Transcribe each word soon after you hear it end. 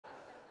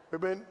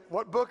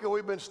What book have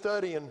we been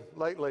studying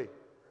lately?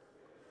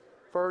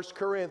 1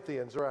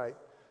 Corinthians, right.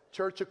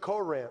 Church of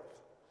Corinth.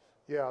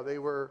 Yeah, they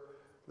were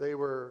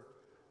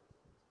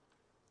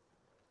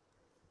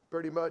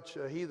pretty much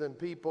heathen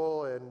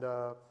people,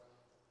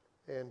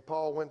 and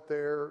Paul went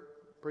there,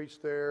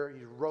 preached there.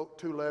 He wrote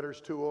 2 letters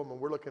to them, and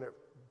we're looking at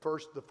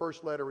the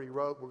first letter he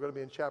wrote. We're going to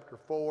be in chapter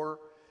 4,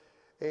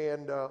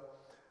 and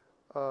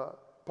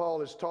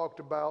Paul has talked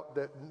about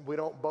that we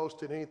don't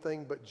boast in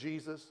anything but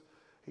Jesus.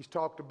 He's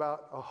talked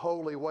about a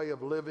holy way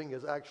of living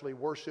is actually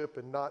worship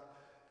and not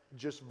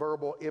just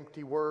verbal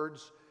empty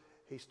words.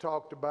 He's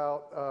talked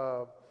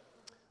about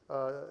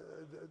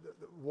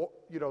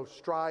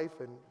strife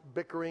and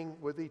bickering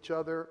with each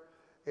other,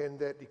 and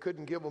that he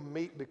couldn't give them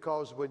meat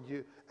because when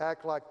you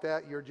act like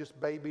that, you're just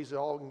babies that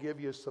all can give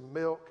you some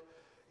milk.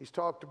 He's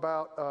talked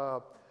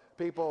about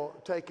people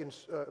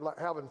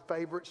having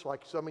favorites,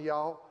 like some of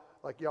y'all.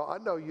 Like y'all, I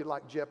know you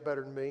like Jeff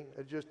better than me.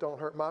 It just don't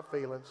hurt my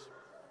feelings.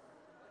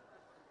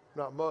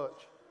 Not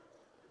much.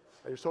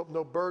 I just hope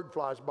no bird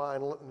flies by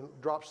and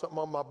drops something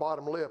on my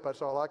bottom lip.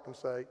 That's all I can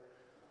say.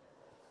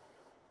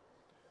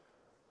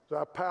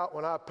 So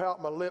when I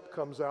pout, my lip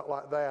comes out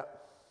like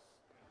that.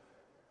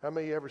 How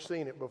many of you ever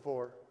seen it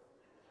before?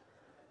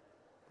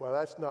 Well,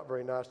 that's not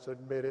very nice to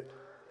admit it.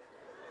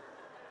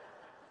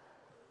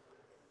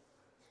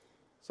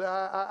 See,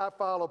 I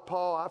follow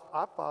Paul,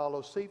 I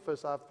follow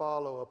Cephas, I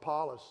follow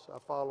Apollos, I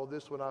follow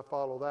this one, I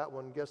follow that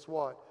one. Guess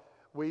what?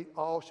 We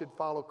all should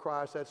follow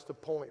Christ. That's the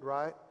point,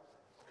 right?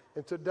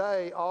 And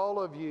today, all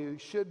of you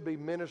should be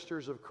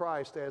ministers of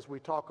Christ as we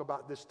talk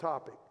about this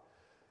topic.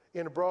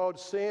 In a broad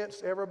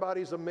sense,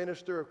 everybody's a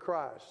minister of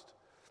Christ.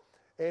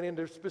 And in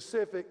the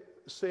specific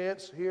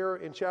sense, here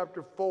in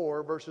chapter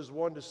 4, verses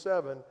 1 to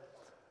 7,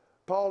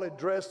 Paul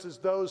addresses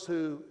those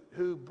who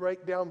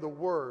break down the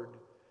word,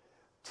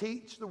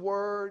 teach the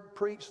word,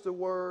 preach the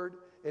word,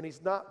 and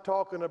he's not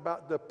talking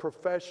about the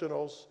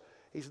professionals.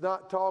 He's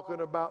not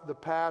talking about the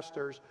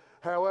pastors.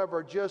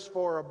 However, just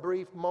for a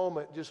brief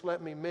moment, just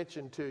let me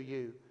mention to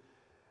you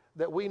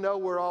that we know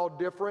we're all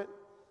different,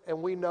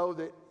 and we know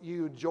that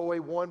you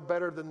enjoy one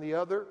better than the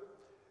other.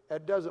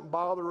 That doesn't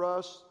bother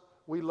us.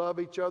 We love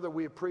each other.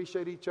 We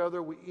appreciate each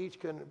other. We each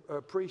can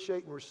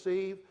appreciate and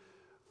receive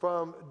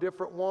from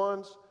different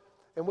ones.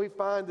 And we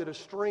find that a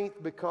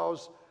strength,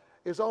 because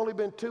it's only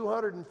been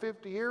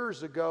 250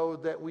 years ago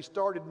that we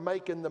started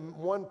making the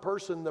one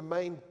person the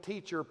main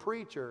teacher,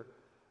 preacher.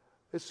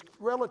 It's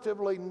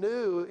relatively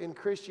new in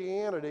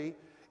Christianity,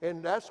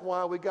 and that's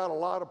why we got a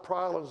lot of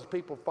problems with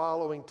people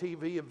following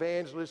TV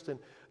evangelists and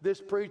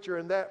this preacher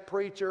and that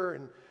preacher,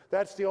 and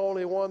that's the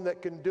only one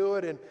that can do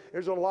it. And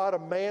there's a lot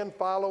of man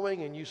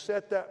following, and you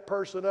set that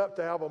person up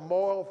to have a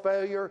moral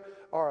failure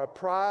or a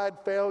pride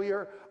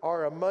failure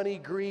or a money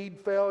greed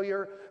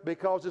failure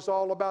because it's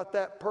all about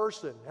that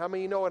person. How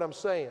many of you know what I'm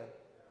saying?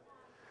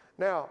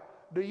 Now,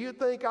 do you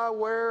think I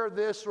wear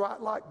this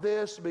right like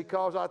this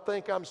because I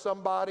think I'm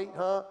somebody?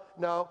 Huh?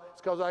 No,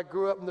 it's because I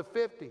grew up in the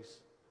 50s.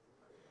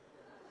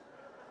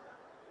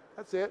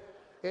 That's it.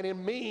 And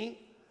in me,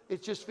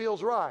 it just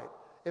feels right.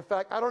 In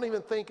fact, I don't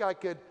even think I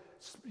could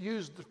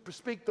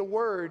speak the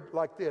word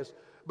like this.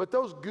 But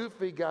those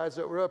goofy guys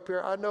that were up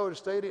here, I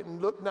noticed they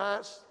didn't look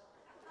nice.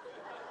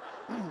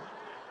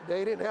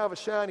 They didn't have a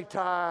shiny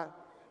tie.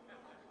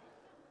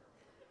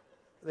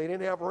 They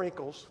didn't have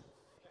wrinkles.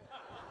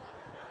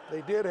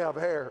 They did have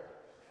hair,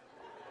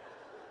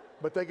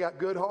 but they got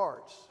good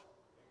hearts.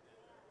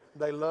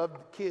 They loved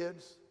the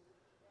kids.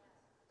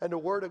 And the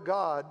Word of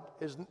God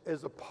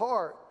is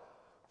apart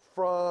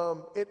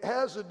from, it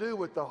has to do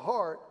with the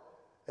heart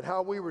and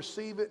how we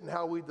receive it and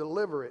how we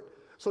deliver it.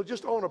 So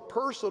just on a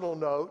personal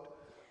note,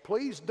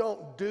 please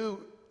don't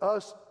do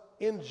us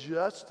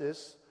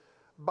injustice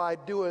by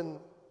doing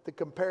the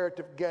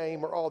comparative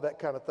game or all that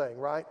kind of thing,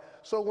 right?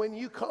 So when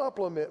you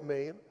compliment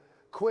me,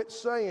 quit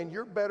saying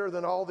you're better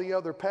than all the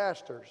other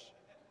pastors.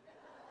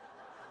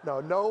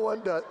 No, no one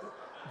does.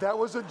 That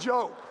was a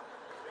joke.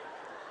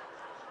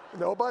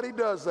 Nobody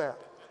does that.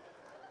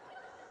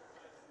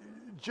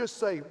 Just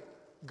say,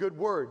 good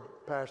word,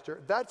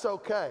 Pastor. That's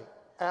okay.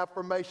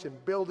 Affirmation,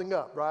 building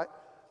up, right?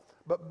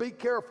 But be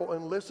careful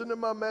and listen to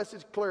my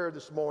message clear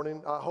this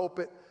morning. I hope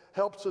it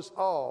helps us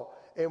all.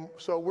 And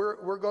so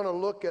we're going to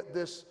look at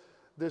this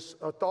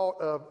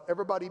thought of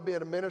everybody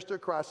being a minister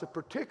of Christ, and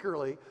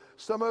particularly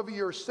some of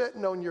you are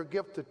sitting on your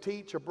gift to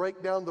teach or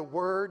break down the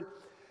word.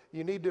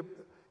 You need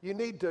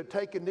to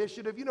take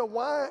initiative. You know,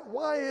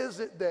 why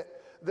is it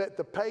that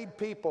the paid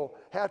people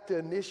have to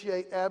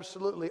initiate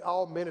absolutely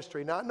all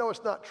ministry? Now, I know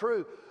it's not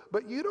true,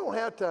 but you don't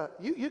have to.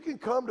 You can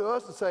come to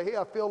us and say, hey,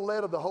 I feel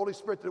led of the Holy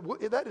Spirit.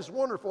 That is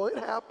wonderful. It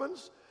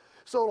happens.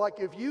 So like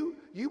if you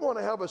want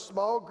to have a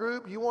small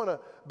group, you want to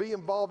be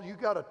involved, you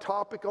got a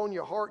topic on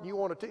your heart and you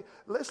want to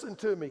listen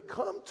to me.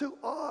 Come to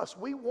us.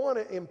 We want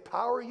to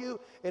empower you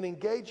and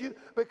engage you,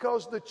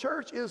 because the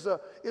church is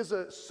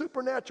a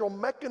supernatural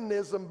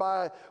mechanism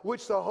by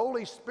which the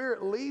Holy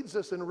Spirit leads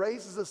us and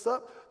raises us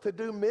up to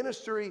do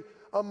ministry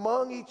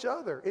among each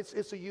other.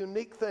 It's a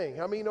unique thing.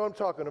 How many know what I'm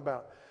talking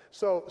about?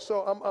 So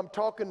I'm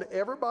talking to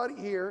everybody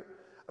here.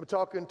 I'm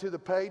talking to the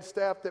paid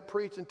staff that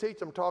preach and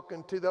teach. I'm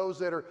talking to those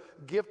that are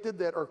gifted,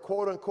 that are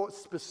quote unquote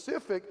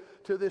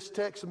specific to this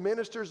text,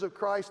 ministers of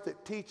Christ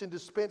that teach and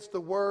dispense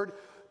the word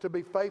to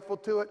be faithful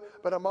to it.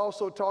 But I'm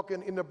also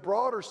talking in the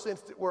broader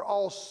sense that we're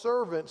all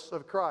servants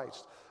of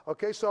Christ.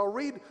 Okay, so I'll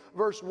read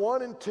verse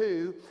 1 and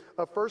 2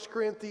 of 1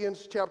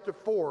 Corinthians chapter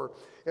 4.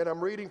 And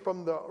I'm reading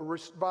from the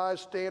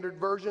Revised Standard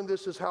Version.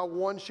 This is how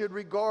one should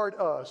regard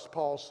us,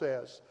 Paul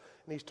says.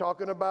 And he's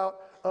talking about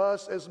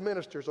us as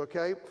ministers,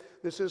 okay?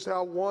 This is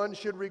how one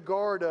should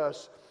regard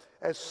us,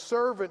 as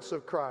servants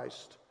of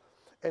Christ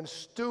and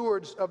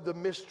stewards of the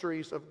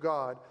mysteries of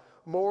God.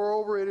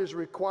 Moreover, it is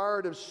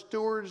required of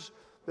stewards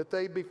that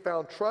they be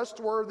found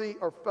trustworthy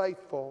or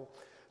faithful.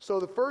 So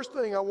the first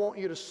thing I want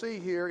you to see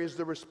here is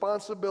the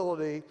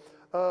responsibility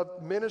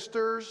of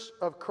ministers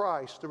of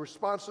Christ, the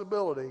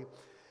responsibility.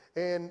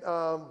 And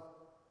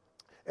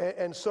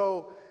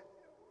so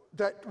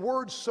that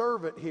word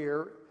servant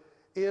here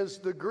is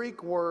the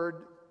Greek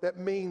word that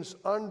means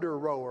under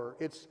rower.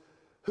 It's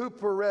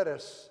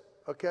huperetes,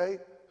 okay?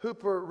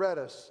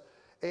 Huperetes.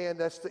 And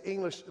that's the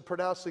English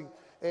pronouncing.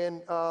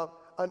 And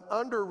an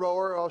under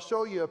rower, I'll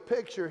show you a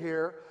picture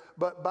here,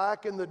 but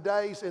back in the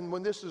days, and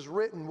when this is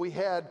written, we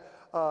had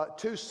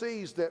two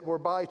seas that were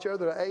by each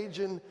other, the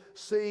Aegean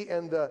Sea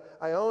and the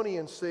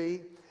Ionian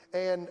Sea.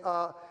 And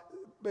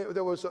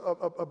there was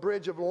a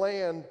bridge of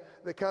land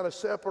that kind of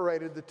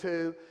separated the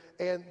two.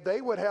 And they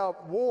would have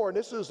war, and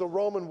this is a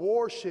Roman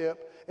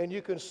warship, and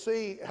you can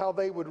see how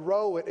they would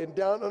row it. And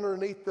down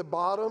underneath the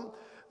bottom,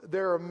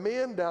 there are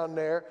men down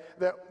there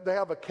that they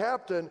have a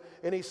captain,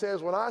 and he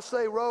says, when I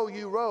say row,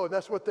 you row. And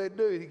that's what they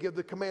do. He give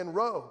the command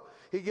row.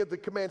 He give the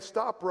command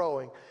stop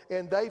rowing.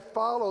 And they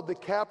followed the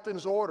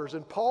captain's orders.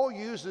 And Paul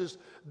uses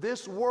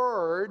this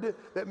word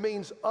that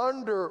means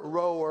under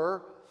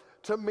rower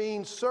to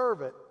mean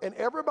servant. And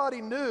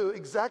everybody knew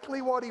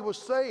exactly what he was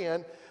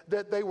saying,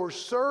 that they were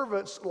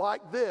servants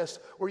like this,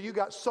 where you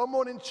got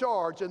someone in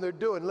charge and they're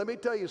doing. Let me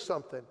tell you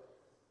something.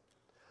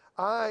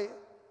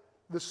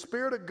 The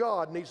Spirit of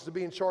God needs to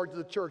be in charge of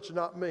the church,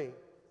 not me.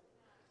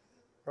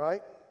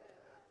 Right?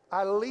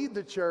 I lead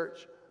the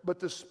church, but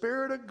the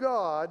Spirit of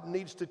God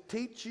needs to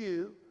teach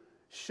you,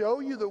 show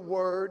you the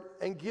word,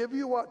 and give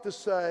you what to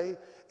say,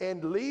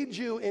 and lead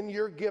you in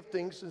your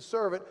giftings and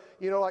servant.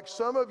 You know, like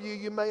some of you,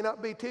 you may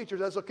not be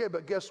teachers. That's okay,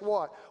 but guess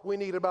what? We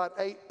need about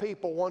 8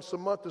 people once a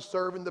month to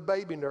serve in the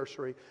baby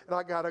nursery, and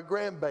I got a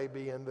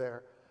grandbaby in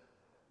there.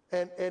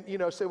 And you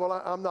know, say,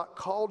 well, I'm not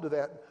called to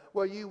that.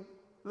 Well, you,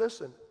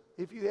 listen,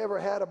 if you ever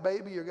had a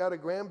baby or got a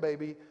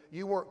grandbaby,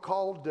 you weren't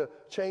called to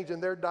changing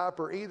their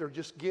diaper either.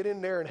 Just get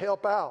in there and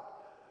help out,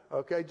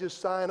 okay? Just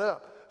sign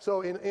up.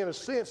 So in a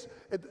sense,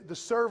 the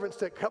servants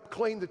that help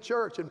clean the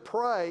church and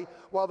pray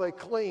while they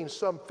clean,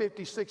 some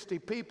 50, 60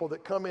 people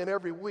that come in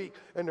every week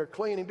and they're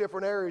cleaning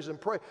different areas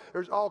and pray.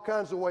 There's all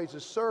kinds of ways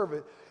to serve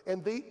it.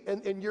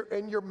 And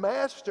your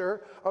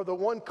master, or the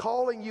one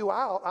calling you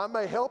out, I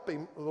may help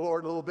him,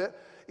 Lord, a little bit,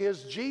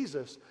 is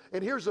Jesus.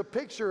 And here's a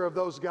picture of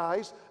those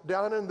guys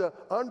down in the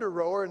under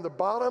rower in the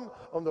bottom,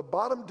 on the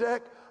bottom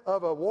deck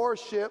of a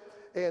warship,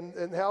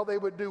 and how they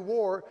would do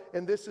war.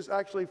 And this is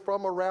actually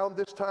from around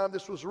this time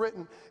this was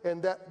written.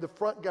 And that the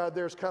front guy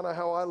there is kind of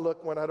how I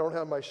look when I don't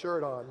have my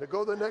shirt on. Now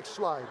go to the next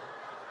slide.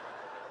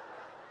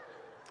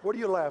 What are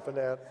you laughing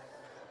at?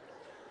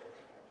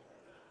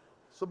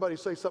 Somebody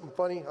say something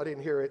funny? I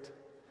didn't hear it.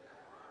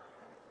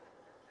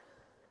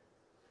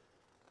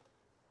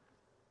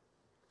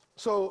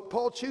 So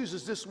Paul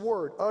chooses this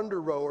word, under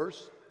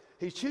rowers.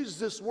 He chooses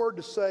this word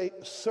to say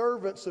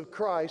servants of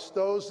Christ,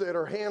 those that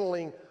are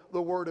handling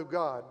the word of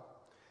God.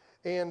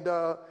 And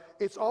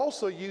it's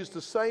also used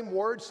the same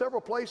word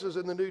several places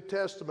in the New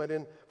Testament.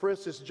 In, for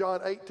instance,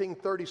 John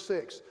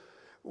 18:36,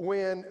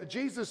 when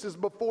Jesus is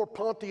before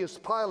Pontius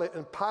Pilate,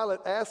 and Pilate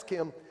asked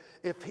him,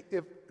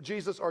 if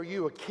Jesus, are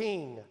you a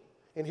king?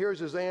 And here's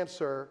his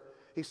answer.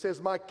 He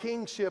says, my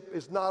kingship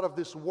is not of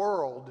this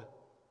world.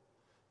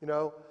 You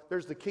know,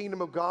 there's the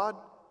kingdom of God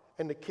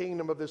and the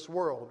kingdom of this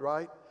world,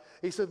 right?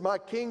 He said, my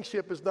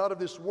kingship is not of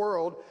this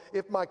world.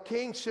 If my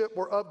kingship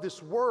were of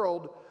this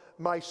world,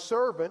 my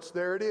servants,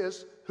 there it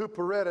is,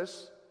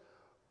 huperetes,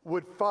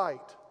 would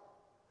fight.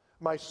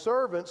 My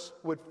servants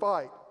would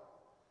fight.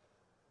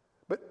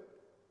 But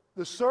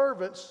the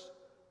servants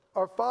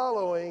are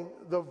following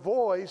the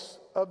voice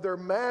of their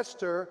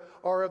master,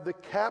 or of the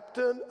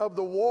captain of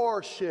the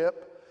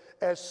warship,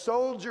 as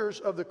soldiers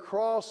of the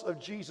cross of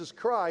Jesus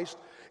Christ.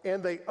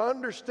 And they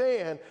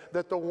understand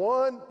that the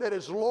one that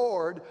is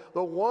Lord,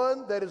 the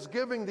one that is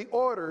giving the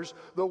orders,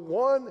 the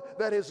one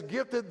that has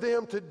gifted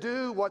them to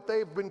do what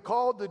they've been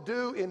called to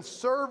do in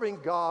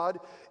serving God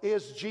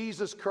is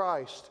Jesus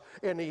Christ.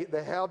 And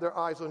they have their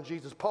eyes on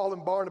Jesus. Paul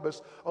and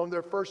Barnabas, on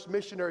their first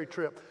missionary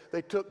trip,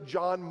 they took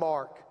John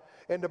Mark.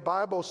 And the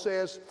Bible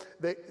says,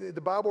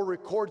 the Bible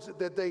records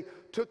that they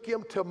took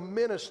him to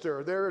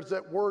minister. There's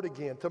that word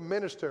again, to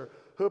minister,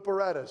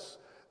 huperetes.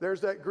 There's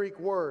that Greek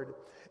word.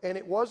 And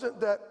it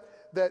wasn't that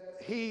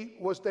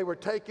they were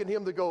taking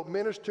him to go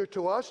minister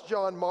to us,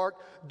 John Mark,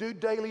 do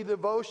daily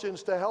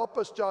devotions to help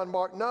us, John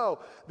Mark. No,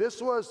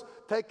 this was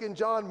taking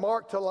John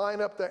Mark to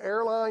line up the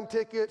airline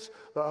tickets,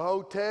 the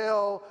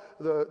hotel,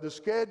 the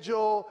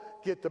schedule,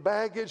 get the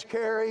baggage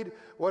carried,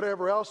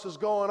 whatever else is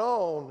going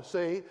on.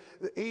 See,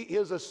 he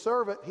is a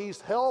servant.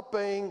 He's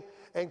helping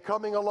and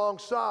coming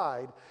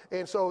alongside.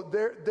 And so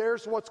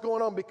there's what's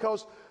going on,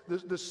 because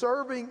the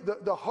serving,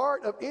 the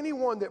heart of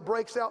anyone that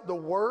breaks out the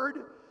word,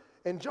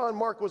 and John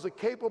Mark was a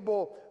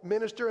capable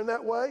minister in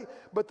that way,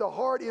 but the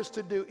heart is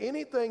to do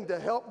anything to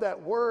help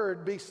that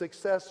word be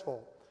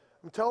successful.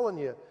 I'm telling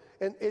you.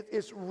 And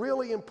it's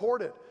really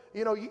important.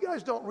 You know, you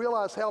guys don't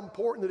realize how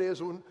important it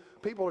is when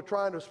people are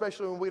trying to,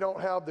 especially when we don't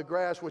have the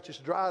grass, which is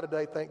dry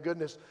today, thank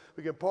goodness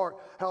we can park,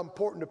 how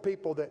important to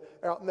people that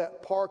are out in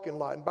that parking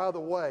lot. And by the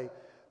way,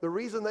 the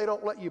reason they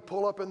don't let you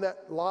pull up in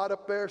that lot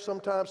up there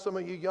sometimes, some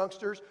of you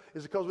youngsters,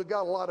 is because we've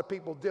got a lot of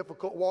people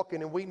difficult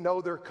walking and we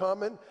know they're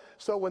coming.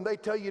 So when they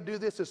tell you do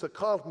this, it's a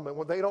compliment.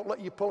 When they don't let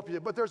you pull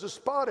up, but there's a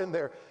spot in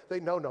there. They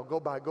no, go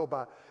by.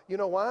 You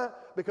know why?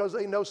 Because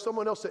they know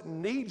someone else that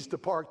needs to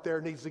park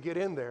there needs to get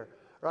in there,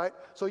 right?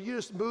 So you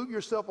just move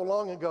yourself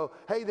along and go,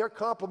 hey, they're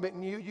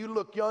complimenting you. You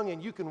look young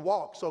and you can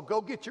walk. So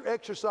go get your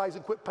exercise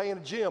and quit paying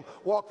a gym.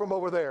 Walk from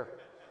over there.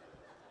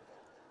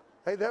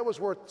 Hey, that was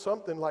worth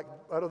something, like,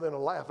 other than a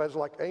laugh. That was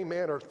like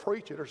amen or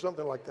preach it or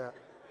something like that.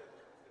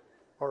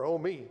 Or oh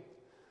me.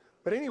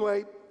 But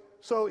anyway,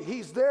 so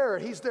he's their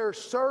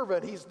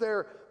servant, he's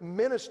their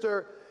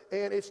minister,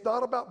 and it's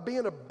not about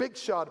being a big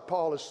shot,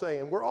 Paul is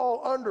saying. We're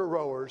all under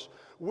rowers.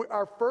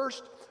 Our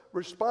first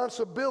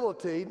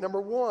responsibility,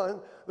 number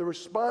one, the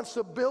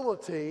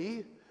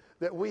responsibility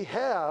that we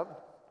have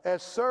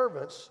as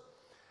servants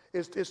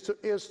is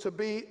to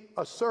be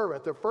a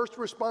servant. The first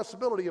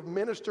responsibility of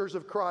ministers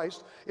of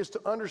Christ is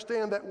to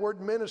understand that word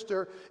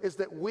minister is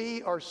that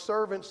we are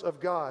servants of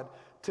God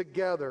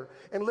together.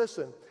 And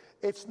listen,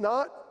 it's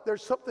not,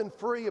 there's something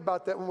free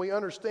about that when we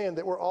understand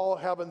that we're all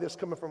having this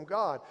coming from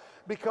God.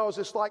 Because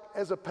it's like,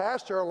 as a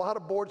pastor, a lot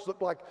of boards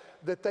look like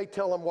that they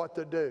tell them what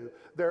to do.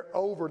 They're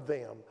over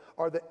them,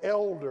 or the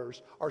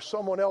elders, or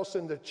someone else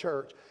in the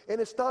church. And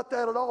it's not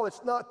that at all.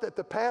 It's not that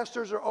the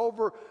pastors are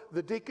over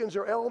the deacons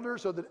or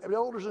elders, or the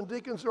elders and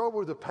deacons are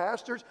over the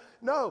pastors.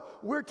 No,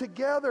 we're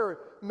together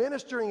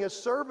ministering as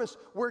servants.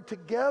 We're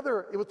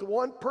together with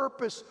one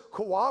purpose,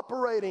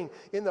 cooperating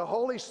in the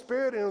Holy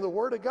Spirit and in the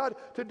Word of God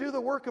to do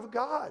the work of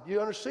God.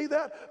 You understand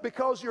that?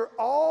 Because you're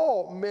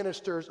all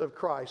ministers of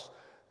Christ,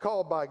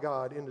 called by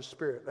God in the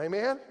Spirit.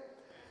 Amen?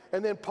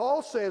 And then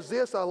Paul says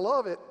this, I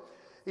love it.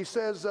 He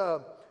says,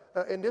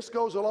 and this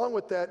goes along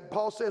with that.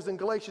 Paul says in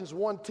Galatians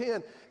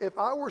 1:10, if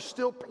I were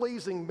still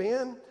pleasing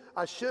men,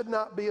 I should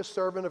not be a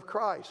servant of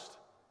Christ.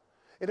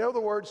 In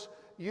other words,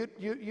 you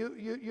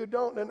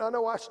don't, and I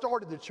know I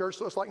started the church,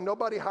 so it's like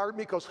nobody hired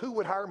me, because who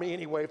would hire me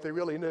anyway if they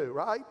really knew,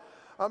 right?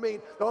 I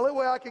mean, the only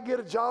way I could get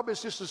a job is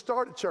just to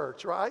start a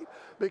church, right?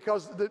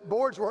 Because the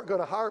boards weren't going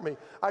to hire me.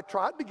 I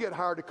tried to get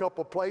hired a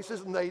couple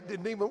places, and they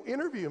didn't even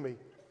interview me.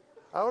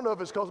 I don't know if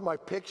it's because of my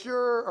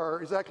picture or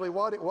exactly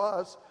what it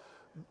was.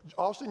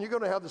 Austin, you're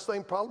going to have the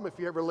same problem if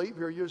you ever leave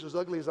here. You're as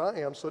ugly as I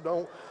am, so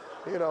don't,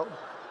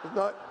 it's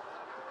not,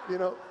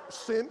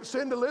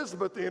 send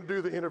Elizabeth in and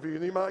do the interview,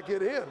 and you might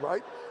get in,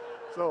 right?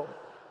 So,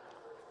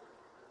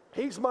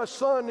 he's my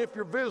son if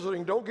you're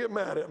visiting. Don't get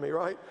mad at me,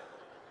 right?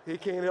 He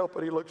can't help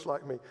it. He looks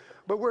like me.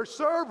 But we're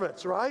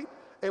servants, right?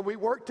 And we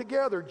work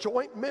together,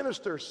 joint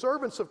ministers,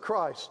 servants of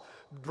Christ,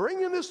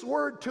 bringing this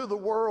word to the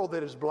world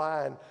that is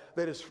blind,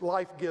 that is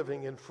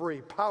life-giving and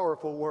free,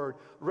 powerful word,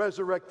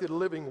 resurrected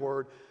living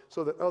word,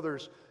 so that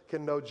others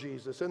can know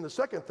Jesus. And the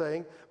second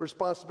thing,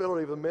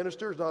 responsibility of the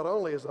ministers, not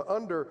only as an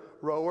under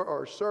rower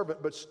or a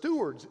servant, but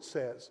stewards, it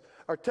says.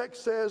 Our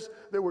text says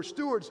there were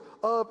stewards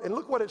of, and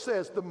look what it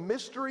says, the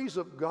mysteries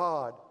of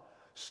God.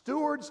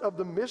 Stewards of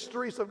the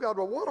mysteries of God.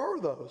 Well, what are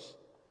those?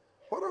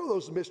 What are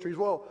those mysteries?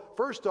 Well,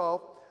 first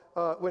off,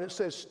 when it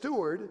says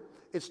steward,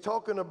 it's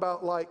talking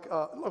about like,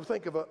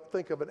 think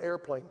of an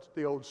airplane,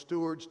 the old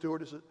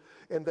stewardesses,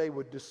 and they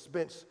would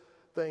dispense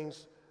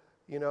things,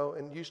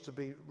 and used to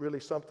be really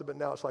something, but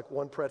now it's like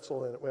one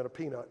pretzel and a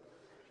peanut.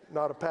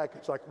 Not a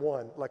package, like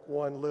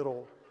one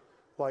little,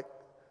 like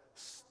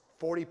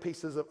 40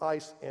 pieces of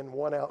ice and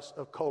 1 ounce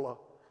of cola.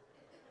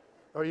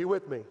 Are you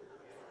with me?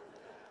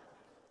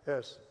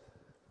 Yes.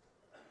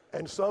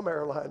 And some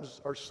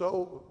airlines are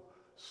so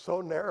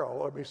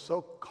narrow,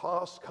 so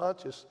cost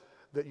conscious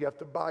that you have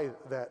to buy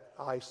that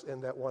ice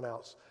and that 1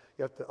 ounce.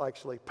 You have to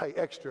actually pay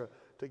extra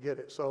to get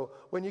it. So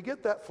when you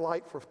get that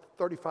flight for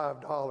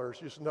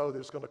 $35, just know that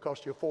it's going to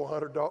cost you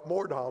 $400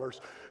 more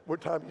dollars by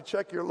the time you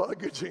check your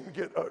luggage and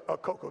get a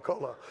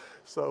Coca-Cola.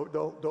 So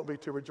don't be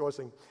too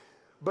rejoicing.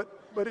 But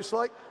it's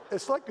like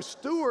a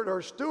steward or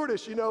a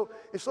stewardess,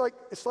 it's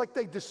like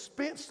they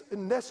dispense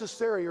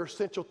necessary or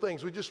essential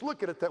things. We just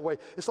look at it that way.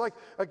 It's like,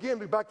 again,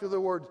 back to the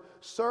word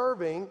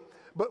serving,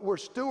 but we're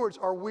stewards,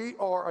 or we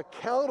are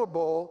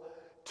accountable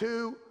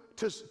to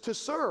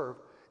serve,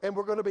 and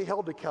we're going to be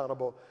held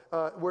accountable.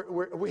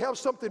 We have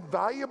something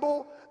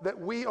valuable that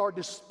we are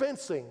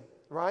dispensing,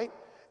 right?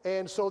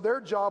 And so their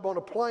job on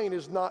a plane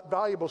is not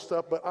valuable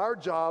stuff, but our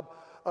job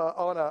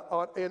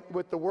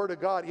with the Word of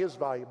God is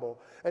valuable.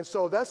 And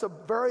so that's a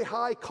very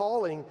high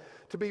calling,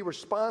 to be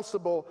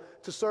responsible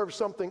to serve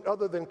something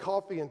other than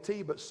coffee and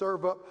tea, but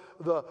serve up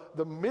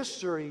the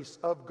mysteries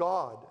of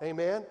God.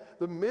 Amen?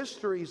 The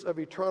mysteries of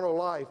eternal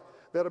life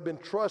that have been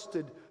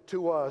trusted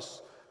to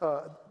us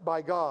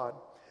by God.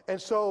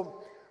 And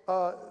so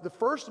the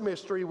first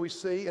mystery we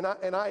see,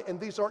 and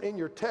these aren't in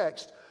your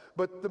text,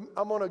 but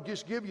I'm going to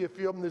just give you a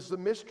few of them. This is the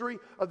mystery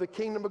of the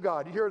kingdom of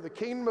God. You hear the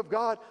kingdom of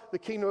God, the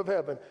kingdom of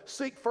heaven.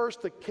 Seek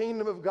first the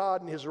kingdom of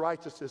God and his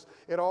righteousness,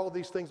 and all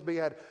these things be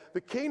added. The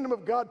kingdom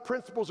of God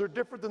principles are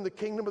different than the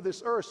kingdom of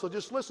this earth. So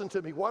just listen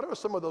to me. What are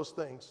some of those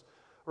things,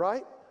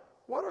 right?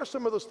 What are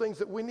some of those things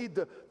that we need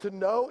to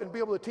know and be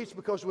able to teach?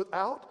 Because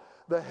without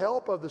the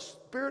help of the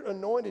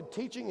Spirit-anointed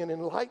teaching and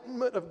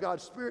enlightenment of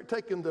God's Spirit,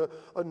 taking the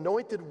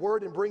anointed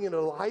word and bringing it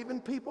alive in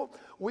people,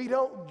 we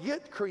don't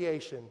get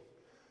creation.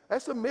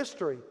 That's a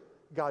mystery.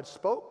 God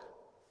spoke,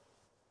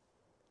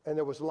 and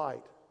there was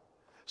light.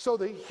 So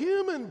the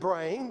human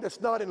brain that's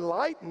not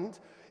enlightened,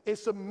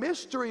 it's a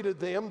mystery to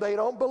them. They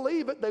don't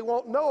believe it. They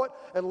won't know it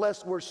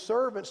unless we're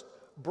servants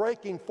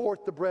breaking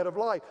forth the bread of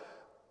life.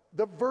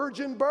 The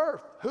virgin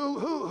birth.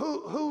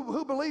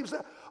 Who believes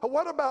that?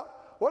 What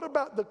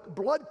about the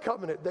blood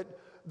covenant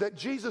that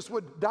Jesus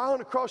would die on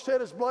the cross,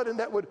 shed his blood, and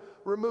that would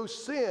remove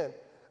sin?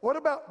 What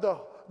about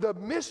the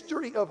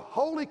mystery of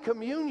Holy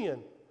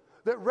Communion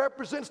that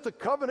represents the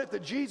covenant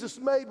that Jesus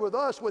made with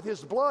us with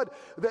his blood,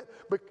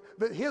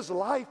 that his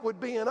life would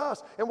be in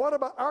us? And what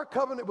about our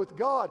covenant with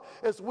God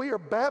as we are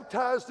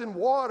baptized in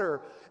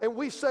water and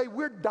we say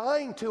we're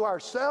dying to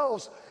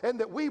ourselves and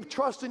that we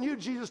trust in you,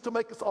 Jesus, to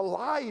make us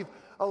alive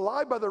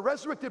by the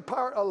resurrected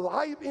power,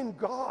 alive in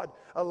God,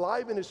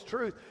 alive in his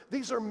truth.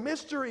 These are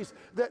mysteries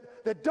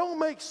that don't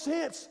make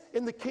sense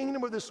in the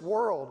kingdom of this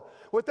world.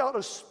 Without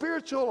a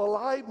spiritual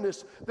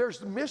aliveness,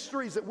 there's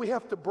mysteries that we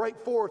have to break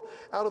forth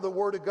out of the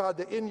Word of God,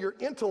 that in your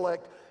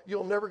intellect,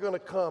 you're never going to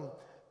come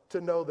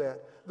to know that.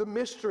 The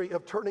mystery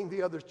of turning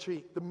the other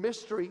cheek, the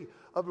mystery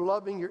of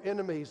loving your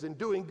enemies and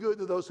doing good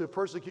to those who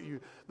persecute you,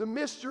 the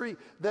mystery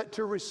that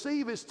to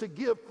receive is to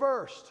give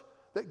first,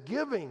 that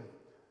giving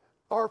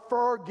or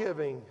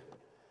forgiving.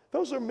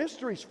 Those are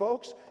mysteries,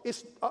 folks.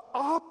 It's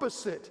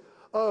opposite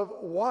of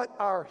what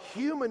our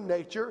human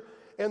nature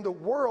and the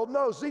world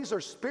knows. These are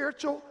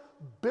spiritual,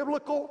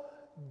 biblical,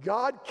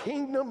 God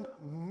kingdom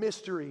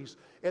mysteries,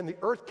 and the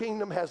earth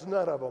kingdom has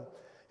none of them.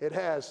 It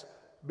has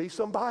be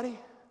somebody,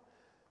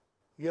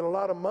 get a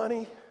lot of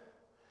money,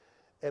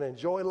 and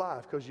enjoy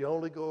life because you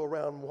only go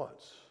around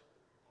once,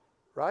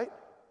 right?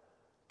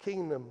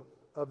 Kingdom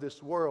of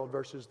this world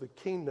versus the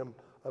kingdom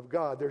of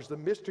God. There's the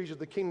mysteries of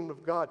the kingdom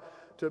of God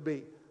to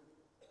be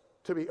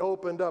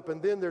opened up,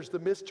 and then there's the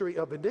mystery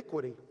of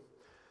iniquity,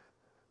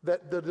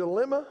 that the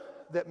dilemma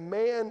that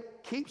man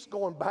keeps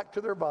going back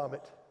to their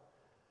vomit.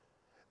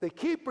 They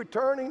keep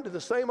returning to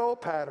the same old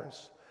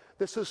patterns.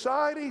 The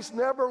societies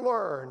never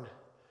learn.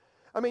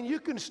 I mean, you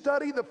can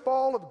study the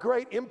fall of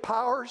great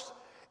empires,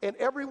 and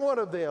every one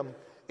of them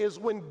is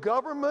when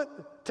government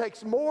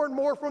takes more and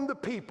more from the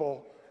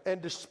people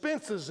and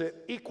dispenses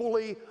it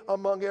equally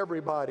among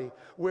everybody,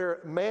 where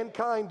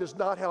mankind does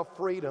not have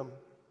freedom.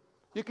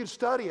 You can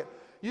study it.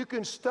 You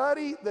can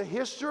study the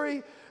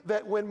history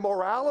that when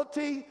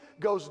morality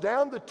goes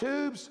down the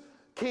tubes,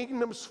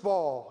 kingdoms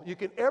fall. You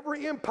can,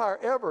 every empire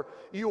ever,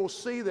 you will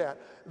see that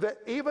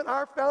even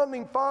our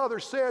founding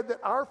fathers said that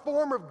our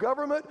form of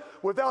government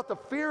without the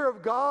fear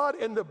of God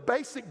and the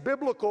basic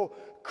biblical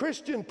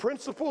Christian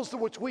principles to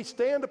which we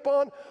stand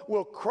upon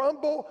will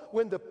crumble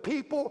when the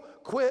people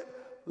quit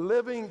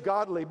living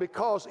godly,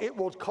 because it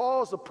will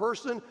cause a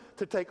person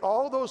to take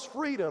all those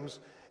freedoms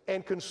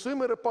and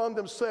consume it upon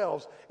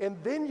themselves.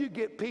 And then you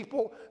get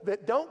people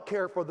that don't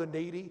care for the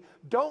needy,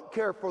 don't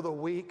care for the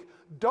weak,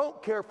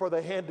 don't care for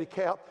the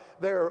handicapped.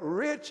 They're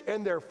rich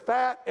and they're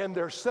fat and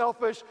they're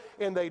selfish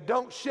and they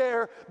don't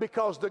share,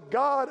 because the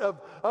God of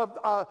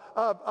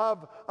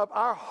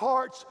our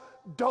hearts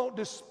don't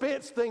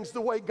dispense things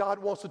the way God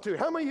wants it to.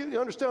 How many of you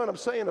understand what I'm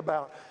saying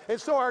about? And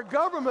so our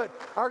government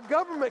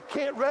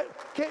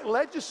can't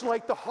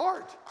legislate the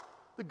heart.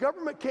 The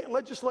government can't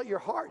legislate your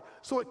heart,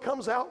 so it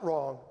comes out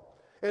wrong.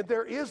 And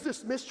there is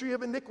this mystery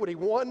of iniquity.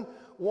 One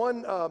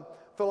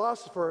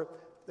philosopher,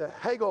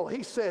 Hegel,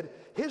 he said,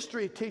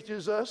 history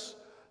teaches us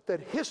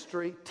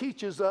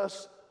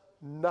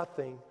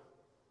nothing.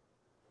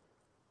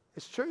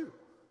 It's true.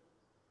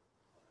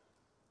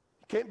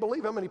 You can't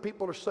believe how many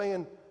people are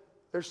saying,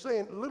 they're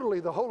saying literally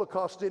the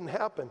Holocaust didn't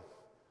happen.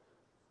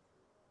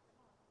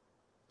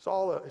 It's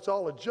all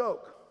a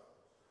joke.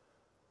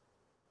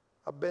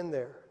 I've been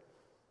there.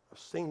 I've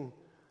seen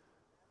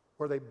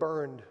where they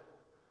burned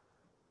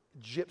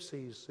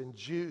gypsies and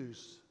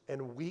Jews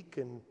and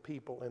weakened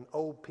people and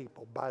old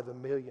people by the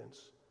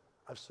millions.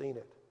 I've seen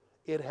it.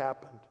 It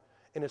happened,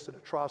 and it's an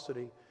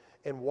atrocity.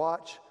 And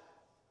watch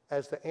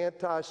as the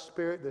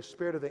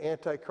spirit of the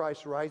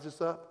Antichrist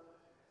rises up.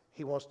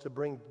 He wants to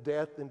bring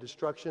death and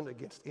destruction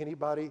against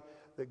anybody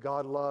that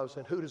God loves.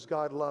 And who does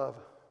God love?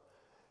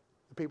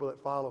 the people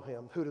that follow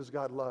him. Who does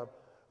God love?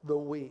 The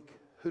weak.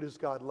 Who does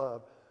God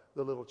love?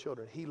 The little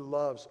children. He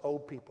loves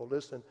old people.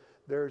 Listen,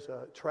 there's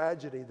a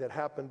tragedy that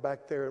happened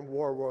back there in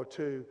World War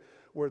II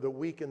where the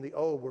weak and the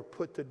old were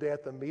put to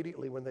death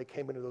immediately when they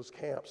came into those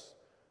camps.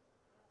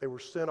 They were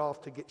sent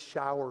off to get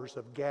showers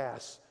of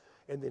gas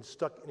and then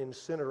stuck in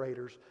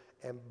incinerators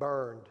and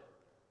burned.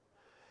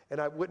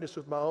 And I've witnessed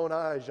with my own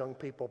eyes, young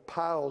people,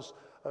 piles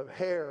of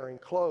hair and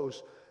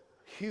clothes,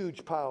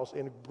 huge piles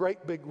in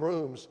great big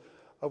rooms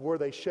of where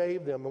they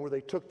shaved them and where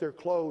they took their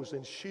clothes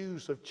and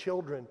shoes of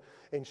children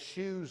and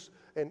shoes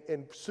and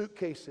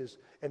suitcases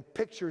and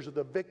pictures of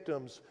the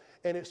victims.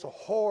 And it's a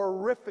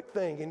horrific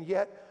thing. And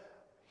yet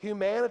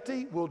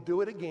humanity will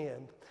do it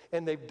again.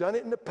 And they've done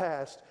it in the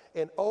past.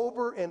 And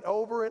over and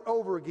over and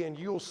over again,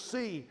 you'll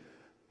see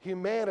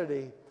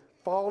humanity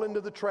fall into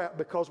the trap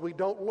because we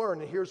don't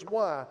learn. And here's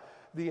why.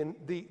 The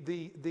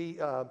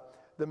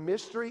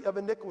mystery of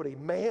iniquity.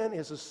 Man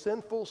is a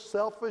sinful,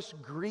 selfish,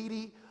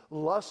 greedy,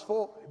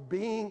 lustful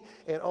being,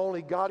 and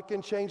only God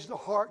can change the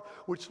heart,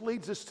 which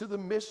leads us to the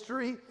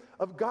mystery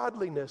of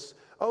godliness.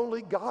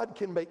 Only God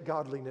can make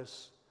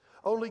godliness.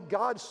 Only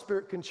God's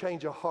Spirit can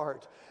change a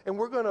heart. And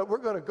we're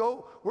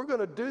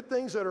gonna do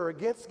things that are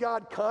against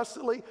God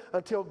constantly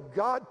until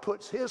God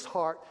puts his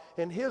heart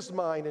and his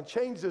mind and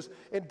changes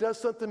and does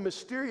something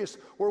mysterious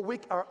where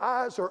our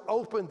eyes are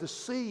open to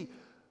see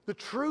the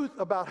truth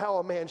about how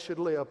a man should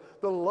live,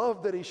 the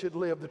love that he should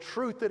live, the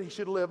truth that he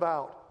should live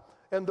out,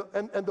 and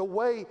the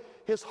way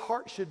his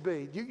heart should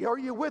be. Are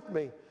you with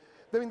me?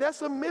 I mean,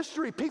 that's a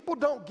mystery. People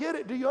don't get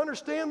it. Do you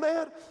understand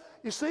that?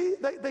 You see,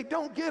 they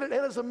don't get it.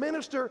 And as a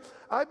minister,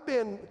 I've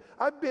been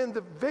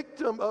the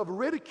victim of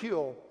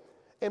ridicule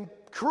and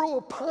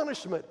cruel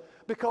punishment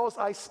because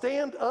I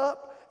stand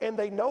up and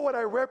they know what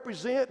I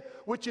represent,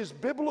 which is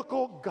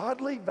biblical,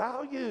 godly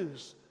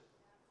values,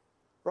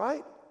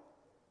 right?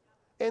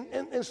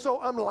 And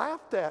so I'm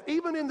laughed at.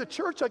 Even in the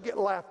church, I get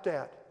laughed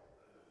at.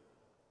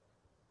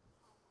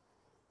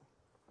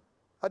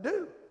 I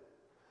do.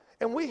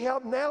 And we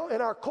have now in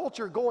our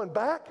culture going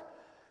back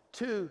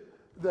to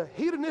the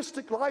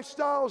hedonistic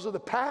lifestyles of the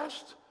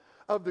past,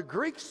 of the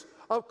Greeks,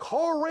 of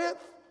Corinth,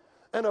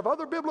 and of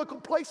other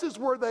biblical places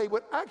where they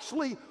would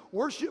actually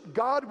worship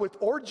God with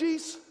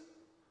orgies.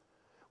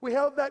 We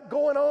have that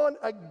going on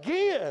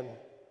again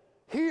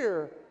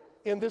here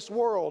in this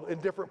world in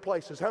different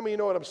places. How many of you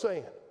know what I'm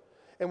saying?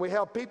 And we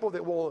have people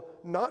that will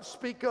not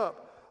speak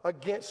up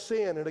against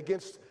sin and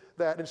against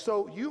that. And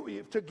so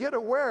to get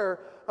aware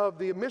of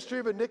the mystery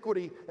of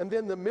iniquity and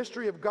then the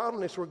mystery of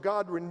godliness where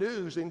God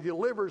renews and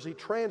delivers, he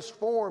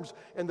transforms,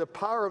 and the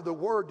power of the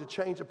word to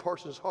change a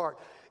person's heart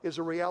is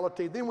a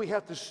reality. Then we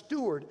have to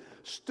steward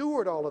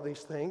all of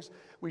these things.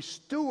 We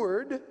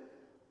steward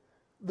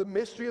the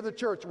mystery of the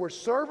church. We're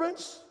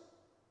servants,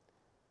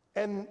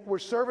 and we're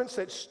servants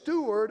that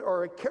steward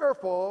or are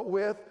careful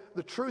with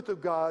the truth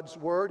of God's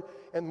word,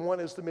 and one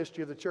is the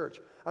mystery of the church.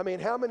 I mean,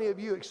 how many of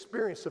you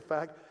experience the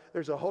fact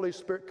there's a Holy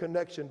Spirit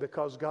connection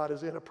because God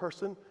is in a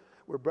person?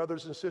 We're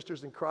brothers and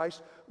sisters in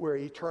Christ. We're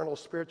an eternal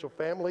spiritual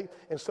family.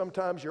 And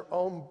sometimes your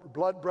own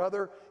blood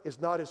brother is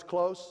not as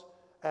close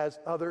as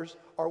others.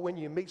 Or when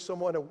you meet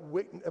someone,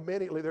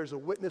 immediately there's a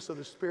witness of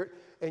the Spirit,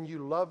 and you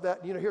love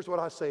that. You know, here's what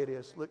I say it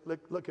is.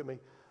 Look at me.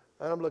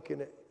 And I'm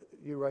looking at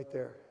you right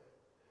there.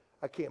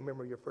 I can't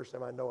remember your first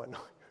name. I know.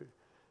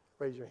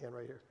 Raise your hand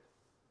right here.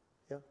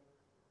 Yeah?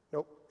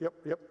 Nope.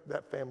 Yep.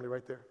 That family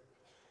right there.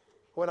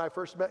 When I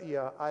first met you,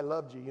 I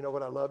loved you. You know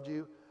what I loved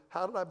you?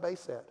 How did I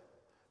base that?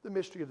 The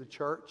mystery of the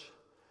church.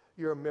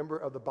 You're a member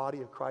of the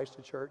body of Christ,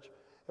 the church.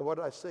 And what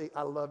did I say?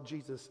 I love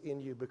Jesus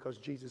in you because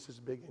Jesus is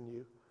big in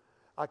you.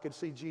 I could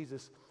see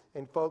Jesus.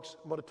 And folks,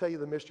 I'm going to tell you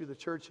the mystery of the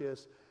church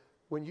is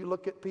when you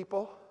look at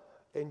people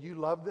and you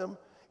love them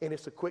and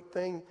it's a quick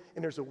thing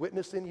and there's a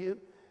witness in you,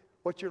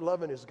 what you're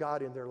loving is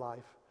God in their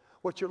life.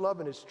 What you're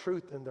loving is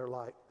truth in their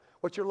life.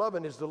 What you're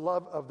loving is the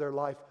love of their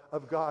life,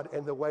 of God,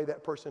 and the way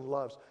that person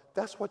loves.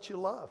 That's what you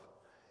love.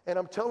 And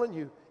I'm telling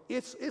you,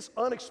 it's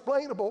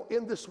unexplainable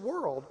in this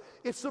world.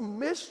 It's a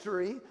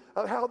mystery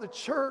of how the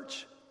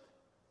church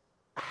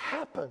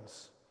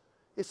happens.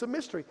 It's a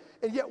mystery.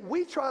 And yet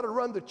we try to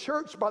run the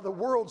church by the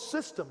world's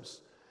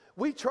systems.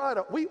 We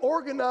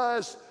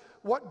organize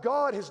what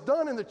God has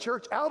done in the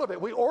church out of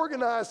it. We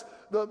organize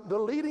the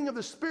leading of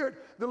the Spirit,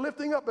 the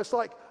lifting up. It's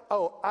like,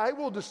 oh, I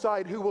will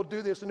decide who will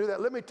do this and do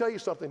that. Let me tell you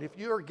something. If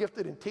you are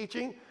gifted in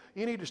teaching,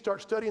 you need to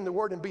start studying the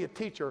Word and be a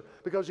teacher,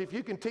 because if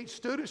you can teach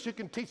students, you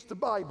can teach the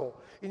Bible.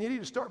 And you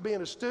need to start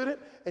being a student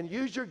and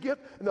use your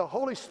gift, and the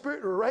Holy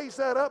Spirit will raise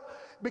that up,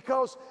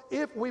 because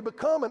if we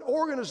become an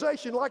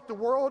organization like the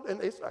world, and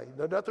there's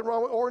nothing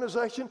wrong with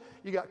organization.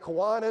 You got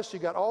Kiwanis, you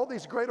got all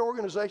these great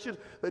organizations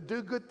that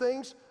do good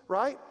things,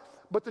 right?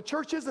 But the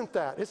church isn't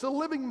that. It's a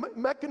living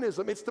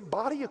mechanism. It's the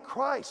body of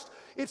Christ.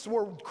 It's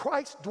where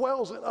Christ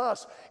dwells in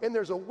us. And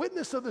there's a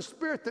witness of the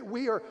Spirit that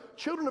we are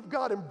children of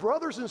God and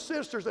brothers and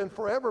sisters and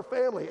forever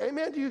family.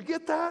 Amen? Do you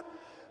get that?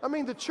 I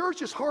mean, the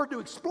church is hard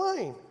to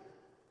explain.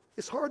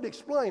 It's hard to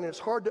explain, and it's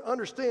hard to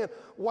understand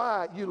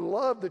why you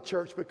love the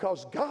church,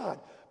 because God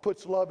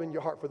puts love in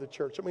your heart for the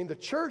church. I mean, the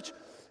church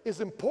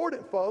is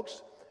important,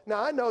 folks.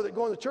 Now, I know that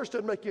going to church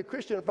doesn't make you a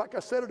Christian. In fact,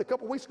 I said it a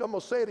couple weeks ago. I'm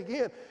going to say it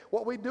again.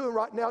 What we're doing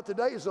right now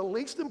today is the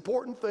least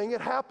important thing.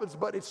 It happens,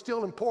 but it's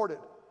still important.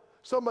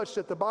 So much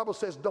that the Bible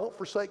says don't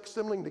forsake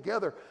assembling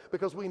together,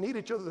 because we need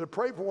each other to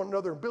pray for one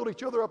another and build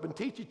each other up and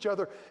teach each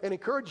other and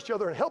encourage each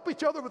other and help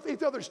each other with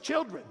each other's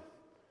children.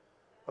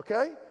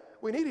 Okay?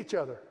 We need each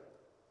other.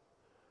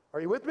 Are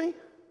you with me?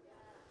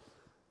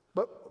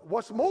 But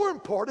what's more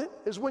important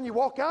is when you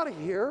walk out of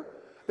here,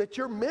 that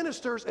you're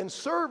ministers and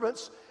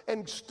servants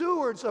and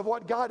stewards of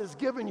what God has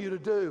given you to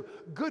do.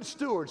 Good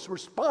stewards,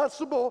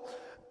 responsible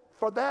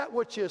for that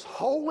which is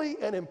holy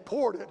and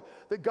important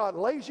that God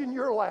lays in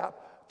your lap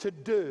to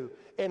do,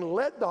 and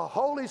let the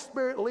Holy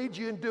Spirit lead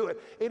you and do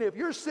it. And if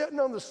you're sitting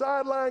on the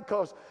sideline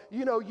because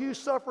you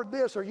suffered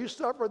this or you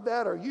suffered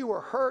that, or you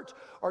were hurt,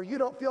 or you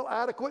don't feel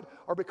adequate,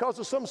 or because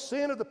of some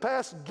sin of the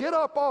past, get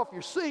up off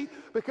your seat,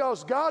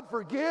 because God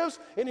forgives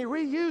and He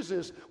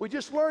reuses. We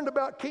just learned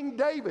about King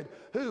David,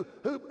 who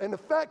in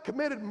effect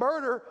committed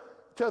murder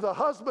to the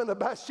husband of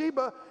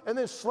Bathsheba and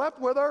then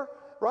slept with her,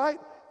 right?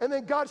 And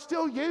then God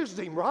still used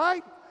him,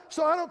 right?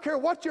 So I don't care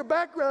what your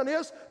background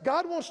is,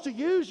 God wants to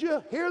use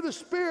you. Hear the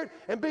Spirit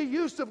and be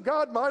used of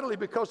God mightily,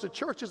 because the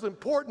church is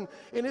important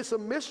and it's a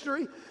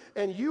mystery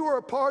and you are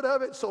a part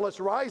of it. So let's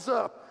rise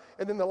up.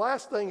 And then the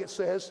last thing it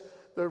says,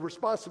 the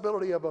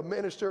responsibility of a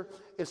minister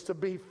is to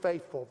be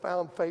faithful,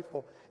 found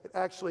faithful. It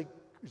actually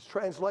is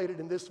translated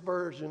in this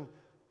version,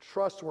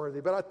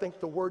 trustworthy. But I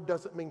think the word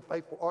doesn't mean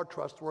faithful or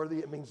trustworthy,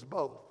 it means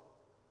both.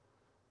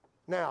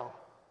 Now,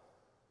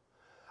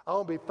 I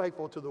want to be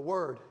faithful to the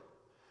word.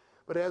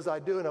 But as I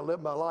do and I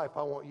live my life,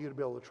 I want you to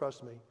be able to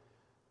trust me.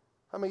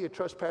 How many of you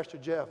trust Pastor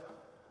Jeff?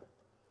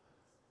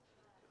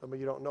 Some of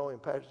you don't know him.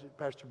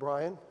 Pastor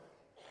Brian?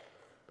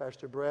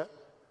 Pastor Brett?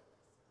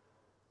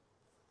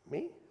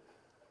 Me?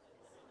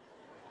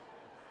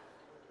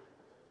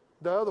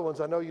 The other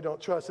ones I know you don't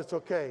trust. It's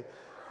okay.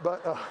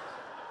 But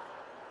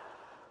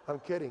I'm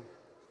kidding.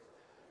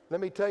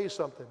 Let me tell you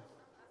something.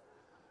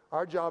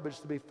 Our job is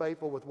to be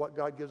faithful with what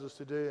God gives us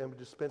to do and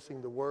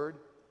dispensing the word,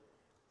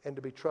 and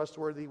to be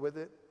trustworthy with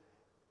it.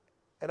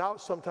 And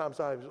sometimes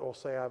I will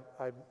say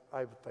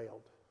I've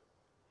failed.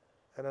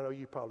 And I know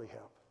you probably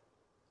have.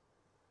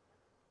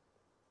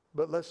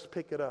 But let's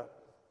pick it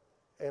up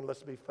and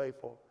let's be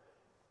faithful.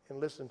 And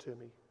listen to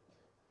me.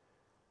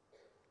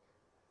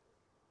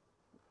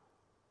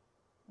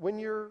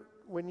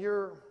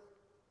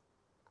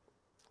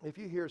 If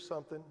you hear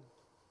something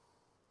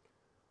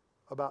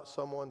about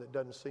someone that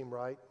doesn't seem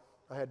right,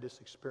 I had this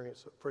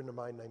experience, a friend of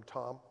mine named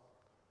Tom,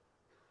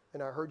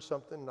 and I heard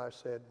something and I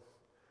said,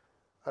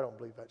 I don't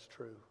believe that's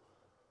true.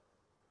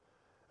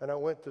 And I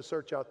went to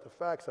search out the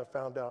facts. I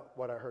found out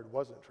what I heard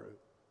wasn't true.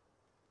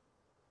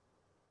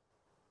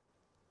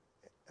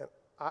 And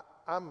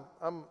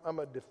I'm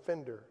a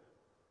defender.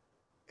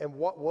 And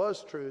what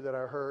was true that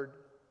I heard,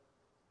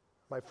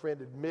 my friend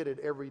admitted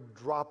every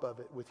drop of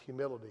it with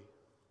humility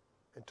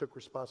and took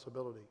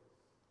responsibility.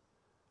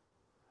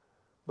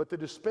 But the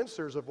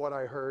dispensers of what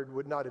I heard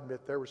would not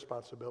admit their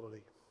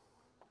responsibility.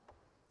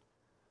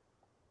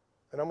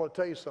 And I'm going to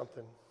tell you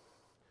something.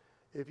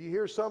 If you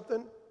hear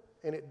something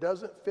and it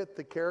doesn't fit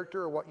the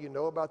character or what you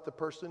know about the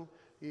person,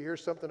 you hear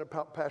something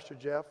about Pastor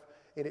Jeff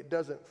and it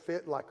doesn't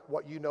fit like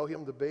what you know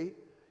him to be,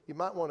 you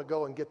might want to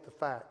go and get the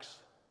facts.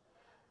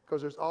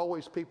 Because there's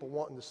always people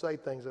wanting to say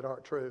things that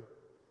aren't true.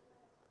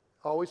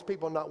 Always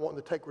people not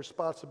wanting to take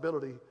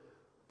responsibility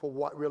for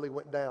what really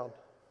went down.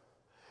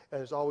 And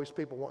there's always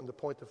people wanting to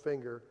point the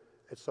finger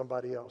at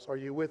somebody else. Are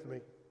you with me?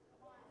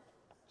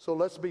 So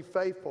let's be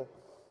faithful.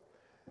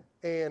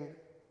 And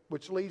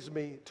which leads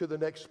me to the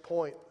next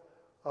point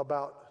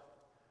about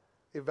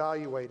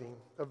evaluating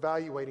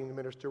the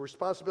minister.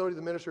 Responsibility of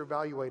the minister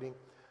evaluating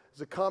is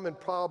a common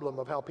problem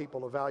of how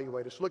people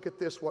evaluate us. Look at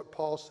this, what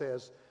Paul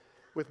says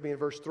with me in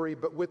verse 3.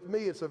 But with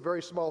me it's a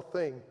very small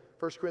thing,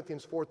 1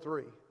 Corinthians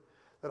 4:3,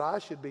 that I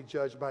should be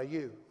judged by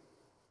you,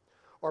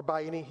 or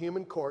by any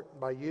human court,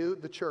 by you,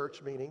 the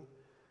church, meaning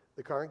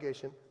the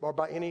congregation, or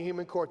by any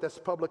human court. That's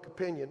public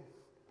opinion.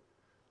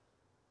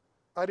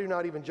 I do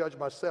not even judge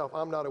myself.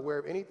 I'm not aware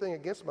of anything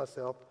against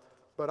myself,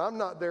 but I'm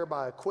not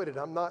thereby acquitted.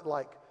 I'm not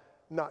like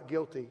not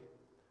guilty.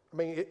 I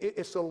mean,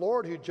 it's the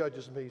Lord who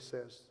judges me, he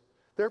says.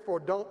 Therefore,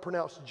 don't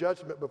pronounce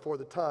judgment before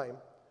the time,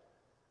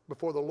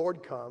 before the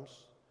Lord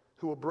comes,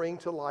 who will bring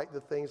to light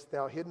the things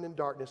now hidden in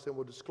darkness and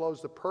will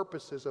disclose the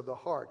purposes of the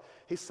heart.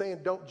 He's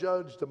saying don't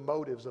judge the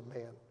motives of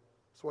man.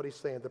 That's what he's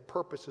saying, the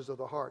purposes of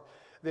the heart.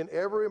 Then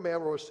every man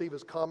will receive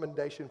his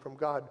commendation from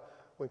God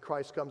when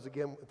Christ comes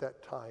again at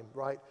that time,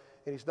 right?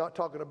 And he's not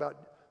talking about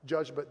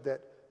judgment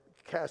that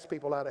casts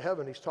people out of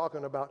heaven. He's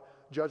talking about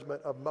judgment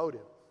of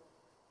motive.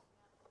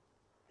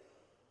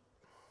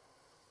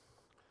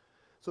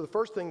 So the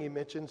first thing he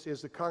mentions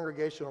is the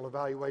congregational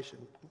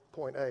evaluation,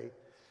 point A.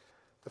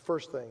 The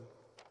first thing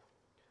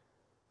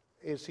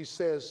is he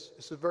says,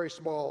 it's a very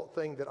small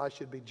thing that I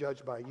should be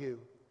judged by you.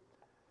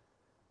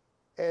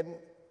 And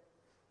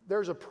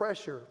there's a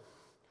pressure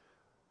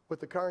with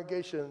the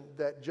congregation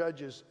that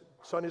judges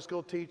Sunday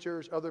school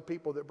teachers, other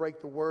people that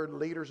break the word,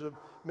 leaders of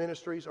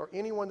ministries, or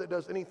anyone that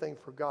does anything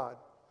for God.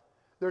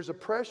 There's a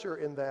pressure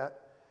in that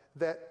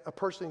a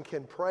person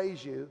can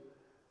praise you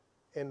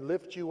and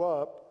lift you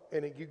up,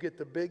 and you get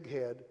the big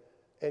head,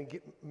 and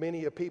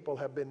many people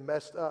have been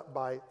messed up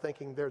by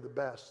thinking they're the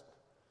best.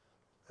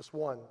 That's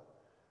one,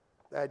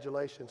 the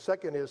adulation.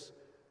 Second is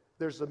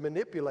there's the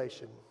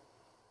manipulation.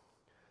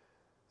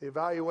 The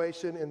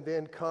evaluation, and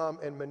then come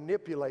and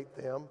manipulate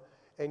them,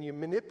 and you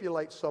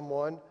manipulate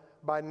someone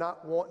by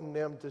not wanting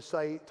them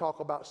to talk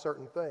about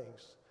certain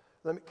things.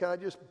 Can I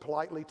just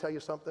politely tell you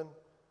something?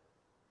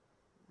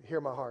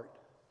 Hear my heart.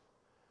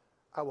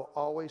 I will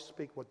always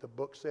speak what the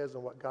book says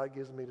and what God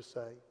gives me to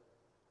say.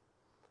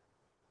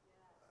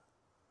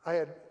 I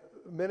had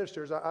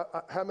ministers,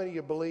 how many of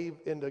you believe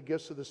in the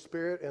gifts of the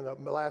Spirit in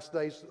the last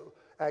days,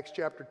 Acts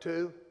chapter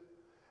 2?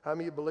 How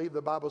many of you believe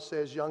the Bible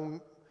says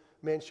young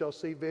men shall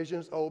see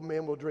visions, old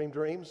men will dream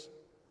dreams?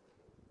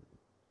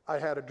 I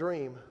had a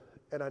dream,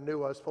 and I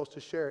knew I was supposed to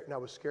share it, and I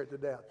was scared to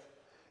death.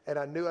 And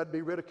I knew I'd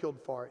be ridiculed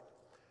for it.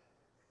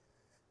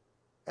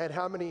 And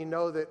how many of you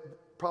know that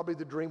probably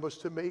the dream was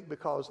to me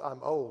because I'm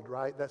old,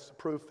 right? That's the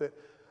proof that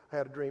I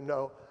had a dream.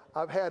 No,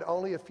 I've had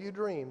only a few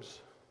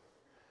dreams,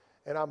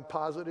 and I'm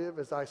positive,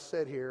 as I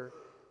said here,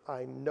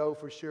 I know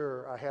for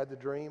sure I had the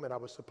dream, and I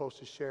was supposed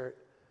to share it,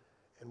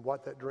 and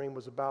what that dream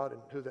was about,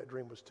 and who that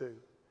dream was to.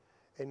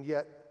 And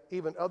yet,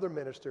 even other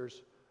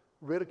ministers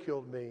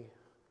ridiculed me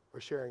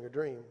for sharing a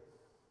dream.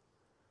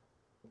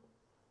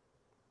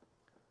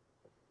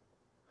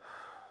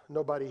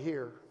 Nobody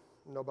here.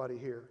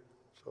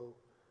 So,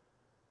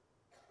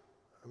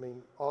 I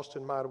mean,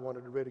 Austin might have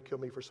wanted to ridicule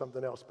me for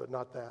something else, but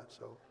not that,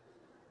 so.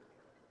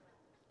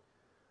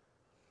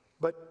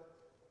 But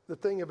the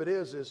thing of it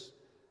is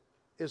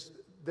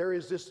there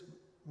is this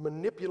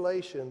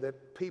manipulation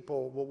that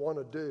people will want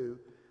to do,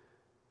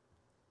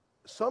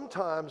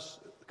 sometimes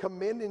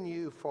commending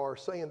you for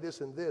saying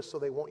this and this so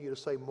they want you to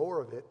say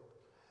more of it,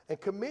 and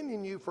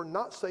commending you for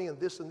not saying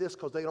this and this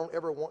because they don't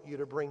ever want you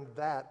to bring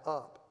that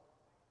up.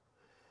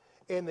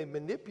 And they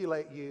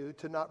manipulate you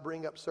to not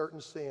bring up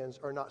certain sins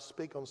or not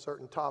speak on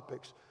certain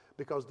topics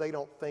because they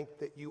don't think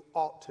that you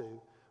ought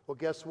to. Well,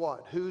 guess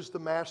what? Who's the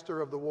master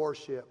of the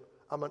warship?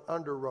 I'm an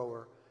under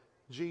rower,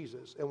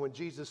 Jesus. And when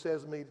Jesus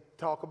says to me,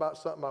 talk about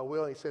something, I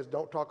will. And he says,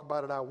 don't talk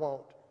about it, I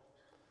won't.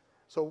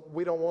 So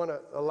we don't want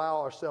to allow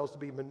ourselves to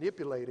be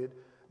manipulated,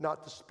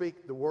 not to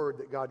speak the word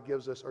that God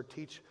gives us or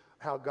teach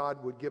how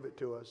God would give it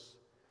to us.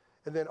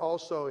 And then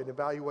also in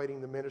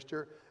evaluating the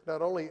minister,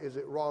 not only is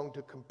it wrong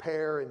to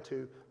compare and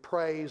to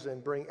praise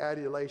and bring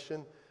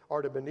adulation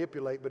or to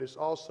manipulate, but it's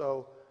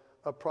also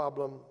a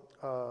problem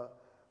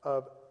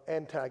of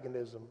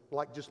antagonism,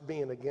 like just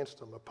being against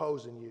them,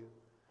 opposing you.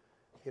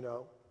 You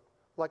know,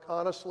 like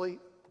honestly,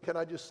 can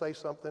I just say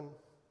something?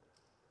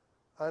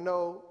 I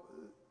know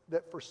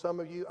that for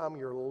some of you, I'm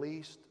your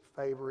least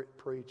favorite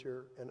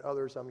preacher, and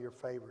others I'm your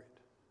favorite.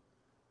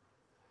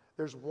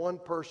 There's one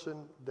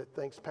person that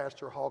thinks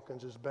Pastor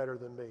Hawkins is better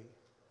than me.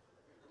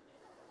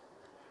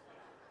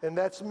 And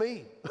that's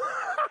me.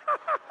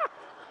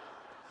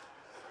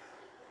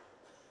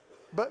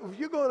 But if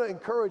you're going to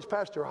encourage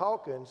Pastor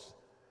Hawkins,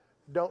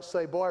 don't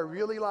say, boy, I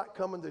really like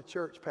coming to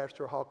church,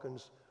 Pastor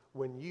Hawkins,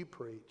 when you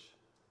preach.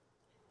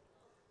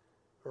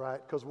 Right?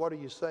 Because what are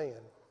you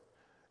saying?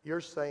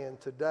 You're saying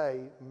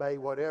today, May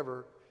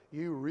whatever,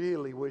 you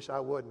really wish I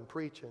wasn't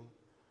preaching.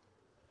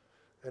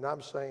 And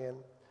I'm saying,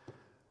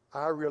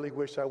 I really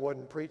wish I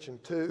wasn't preaching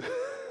too.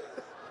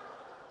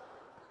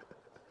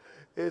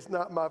 It's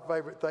not my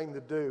favorite thing to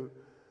do.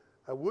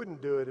 I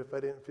wouldn't do it if I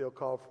didn't feel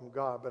called from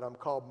God, but I'm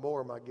called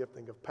more in my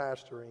gifting of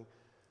pastoring.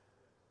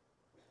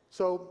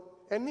 So,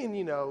 and then,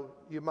 you know,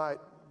 you might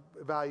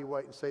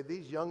evaluate and say,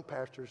 these young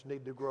pastors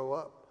need to grow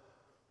up.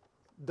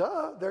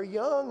 Duh, they're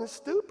young and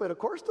stupid. Of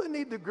course they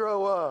need to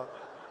grow up.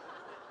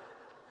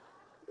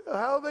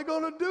 How are they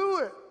going to do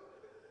it?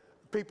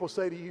 People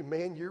say to you,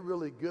 man, you're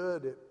really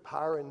good at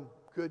hiring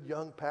good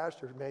young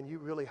pastors. Man, you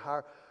really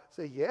hire. I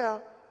say, yeah.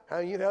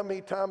 You know how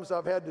many times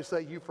I've had to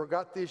say, you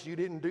forgot this, you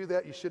didn't do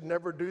that, you should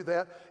never do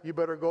that, you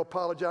better go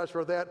apologize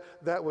for that,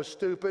 that was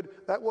stupid,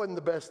 that wasn't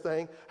the best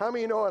thing. How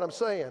many know what I'm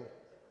saying?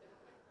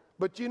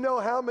 But you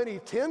know how many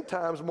 10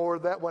 times more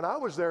of that when I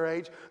was their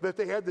age that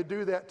they had to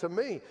do that to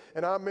me.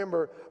 And I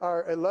remember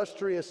our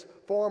illustrious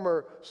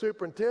former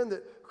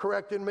superintendent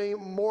corrected me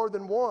more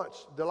than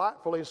once,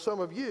 delightfully, and some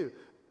of you.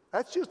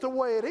 That's just the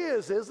way it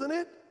is, isn't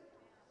it?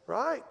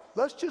 Right?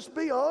 Let's just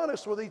be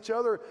honest with each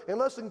other, and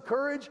let's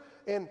encourage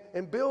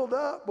and build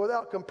up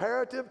without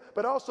comparative,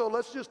 but also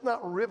let's just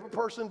not rip a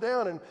person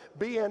down and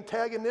be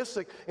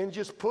antagonistic and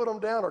just put them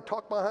down or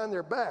talk behind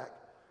their back.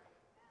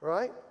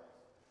 Right?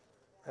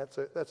 That's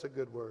a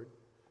good word.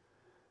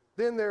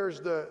 Then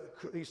there's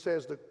he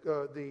says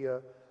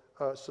the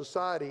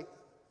society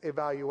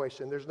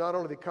evaluation. There's not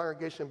only the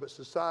congregation but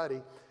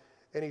society,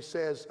 and he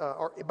says,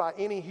 or by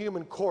any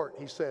human court,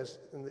 he says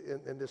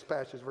in this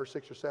passage, verse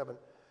 6 or 7.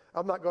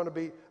 I'm not going to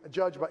be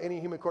judged by any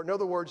human court. In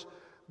other words,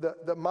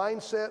 the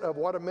mindset of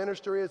what a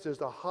minister is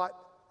a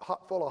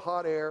full of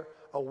hot air,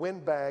 a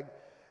windbag.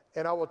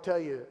 And I will tell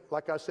you,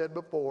 like I said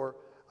before,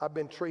 I've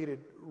been treated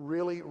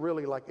really,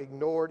 really like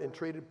ignored and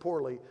treated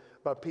poorly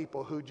by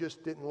people who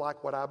just didn't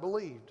like what I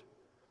believed.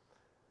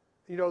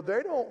 You know,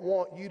 they don't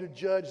want you to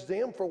judge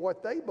them for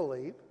what they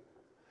believe.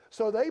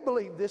 So they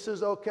believe this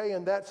is okay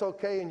and that's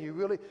okay,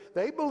 and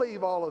they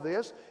believe all of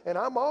this, and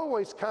I'm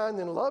always kind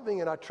and loving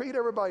and I treat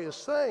everybody the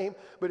same,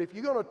 but if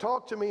you're going to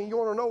talk to me and you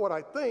want to know what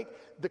I think,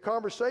 the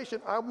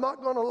conversation, I'm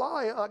not going to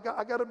lie.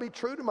 I got to be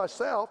true to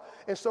myself,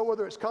 and so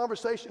whether it's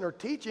conversation or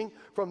teaching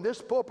from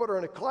this pulpit or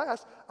in a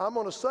class, I'm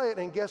going to say it,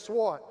 and guess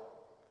what?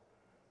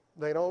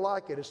 They don't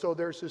like it. And so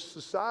there's this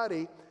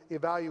society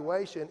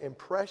evaluation and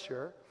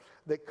pressure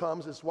that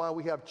comes. It's why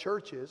we have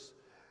churches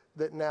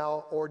that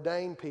now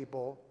ordain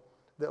people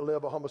that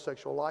live a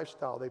homosexual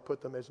lifestyle. They put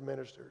them as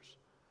ministers.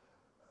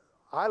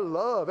 I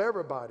love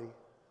everybody.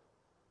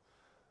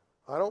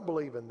 I don't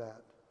believe in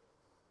that.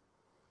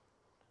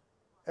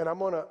 And I'm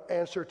going to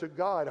answer to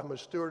God. I'm a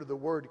steward of the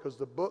word because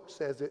the book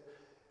says it.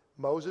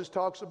 Moses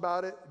talks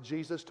about it.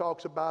 Jesus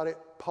talks about it.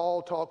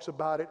 Paul talks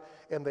about it.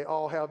 And they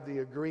all have the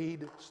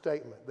agreed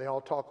statement. They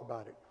all talk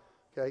about it.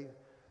 Okay?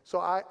 So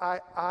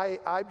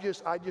I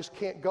just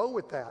can't go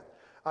with that.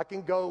 I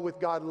can go with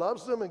God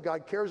loves them and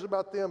God cares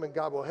about them and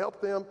God will help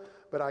them,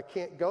 but I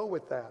can't go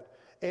with that.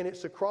 And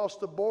it's across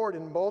the board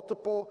in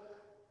multiple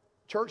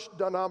church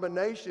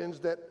denominations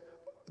that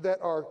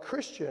are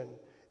Christian,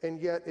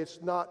 and yet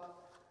it's not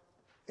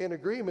in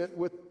agreement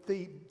with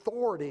the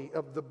authority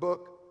of the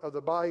book of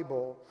the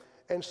Bible.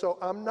 And so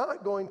I'm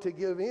not going to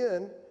give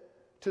in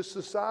to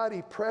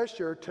society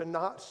pressure to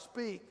not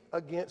speak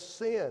against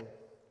sin.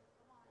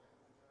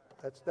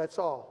 That's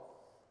all.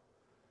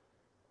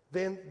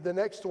 Then the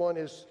next one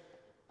is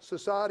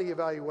society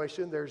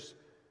evaluation. There's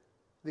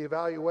the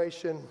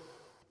evaluation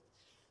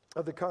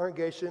of the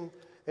congregation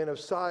and of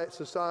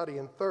society.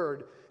 And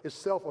third is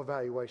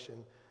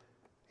self-evaluation.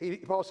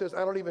 Paul says,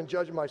 I don't even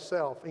judge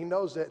myself. He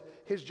knows that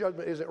his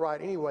judgment isn't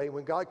right anyway.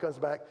 When God comes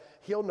back,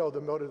 he'll know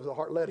the motives of the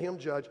heart. Let him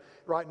judge.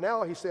 Right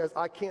now, he says,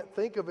 I can't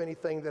think of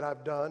anything that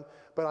I've done,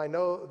 but I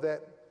know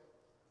that,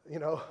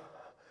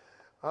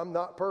 I'm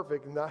not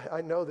perfect, and I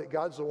know that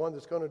God's the one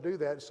that's going to do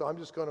that, so I'm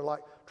just going to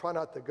try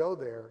not to go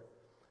there,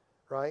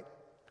 right?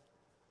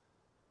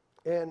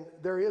 And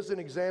there is an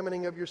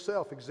examining of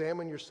yourself.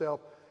 Examine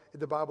yourself,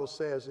 the Bible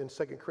says in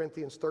 2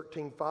 Corinthians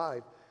 13:5.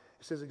 It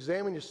says,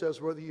 examine yourselves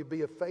whether you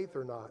be of faith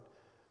or not.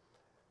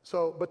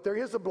 So, but there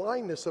is a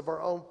blindness of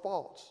our own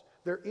faults.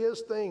 There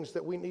is things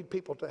that we need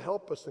people to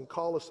help us and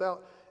call us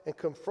out and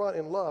confront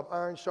in love,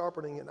 iron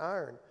sharpening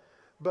iron.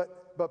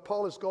 But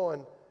Paul is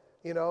going,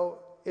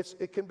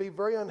 it can be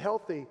very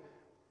unhealthy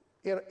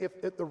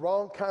if the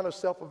wrong kind of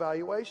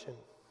self-evaluation.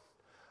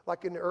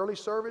 Like in the early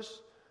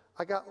service,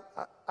 I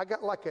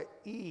got like an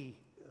E.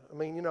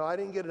 I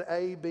didn't get an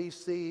A, B,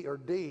 C, or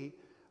D.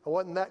 I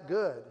wasn't that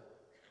good.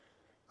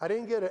 I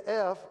didn't get an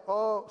F.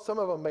 Oh, some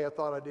of them may have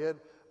thought I did,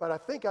 but I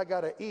think I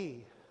got an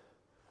E.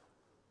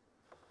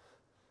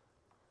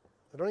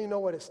 I don't even know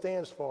what it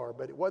stands for,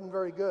 but it wasn't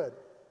very good.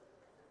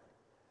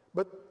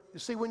 But you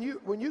see, when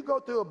you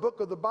go through a book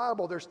of the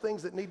Bible, there's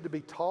things that need to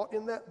be taught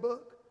in that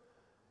book.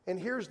 And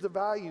here's the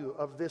value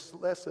of this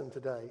lesson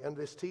today and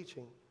this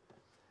teaching,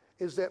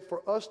 is that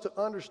for us to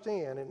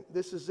understand, and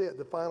this is it,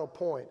 the final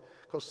point,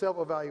 because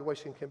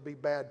self-evaluation can be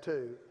bad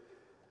too.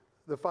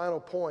 The final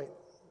point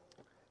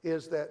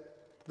is that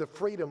the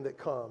freedom that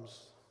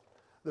comes,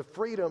 the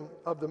freedom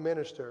of the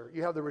minister.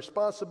 You have the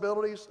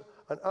responsibilities,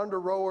 an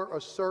under-rower,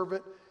 a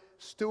servant,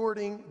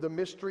 stewarding the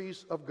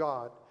mysteries of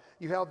God.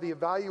 You have the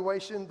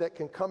evaluation that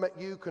can come at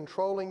you,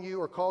 controlling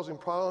you or causing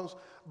problems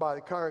by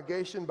the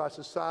congregation, by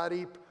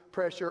society,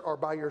 pressure, or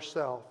by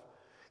yourself.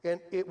 And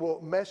it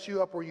will mess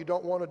you up where you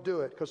don't want to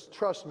do it. Because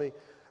trust me,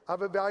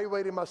 I've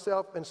evaluated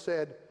myself and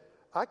said,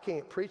 I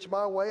can't preach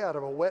my way out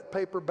of a wet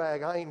paper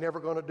bag. I ain't never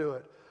going to do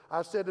it.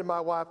 I said to my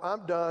wife,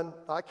 I'm done.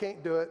 I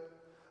can't do it.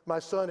 My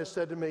son has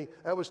said to me,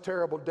 that was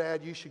terrible,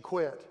 Dad. You should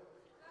quit.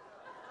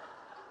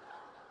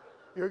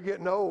 You're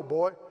getting old,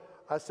 boy.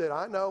 I said,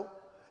 I know.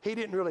 He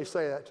didn't really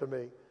say that to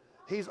me.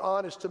 He's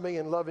honest to me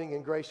and loving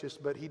and gracious,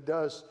 but he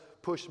does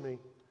push me.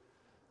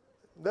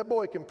 That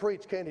boy can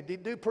preach, can't he? He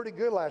did do pretty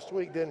good last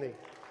week, didn't he?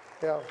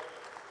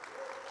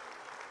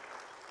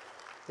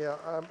 Yeah,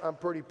 I'm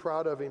pretty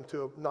proud of him,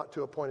 not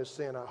to a point of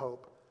sin, I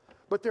hope.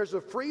 But there's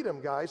a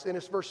freedom, guys, and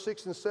it's verse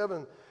 6 and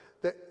 7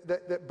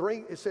 that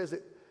bring, it says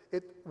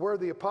where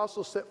the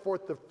apostles set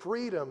forth the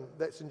freedom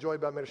that's enjoyed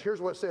by ministers.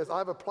 Here's what it says: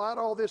 I've applied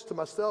all this to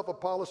myself,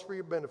 Apollos, for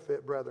your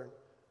benefit, brethren,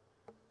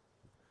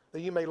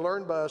 that you may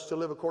learn by us to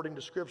live according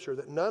to Scripture,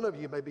 that none of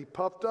you may be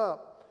puffed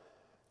up,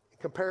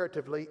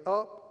 comparatively,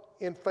 up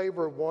in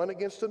favor of one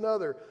against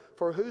another.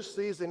 For who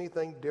sees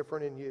anything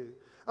different in you?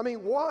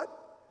 What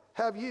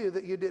have you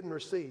that you didn't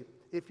receive?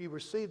 If you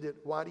received it,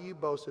 why do you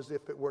boast as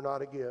if it were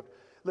not a gift?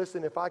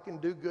 Listen, if I can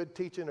do good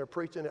teaching or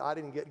preaching, I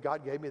didn't get,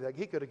 God gave me that.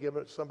 He could have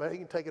given it to somebody. He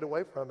can take it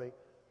away from me.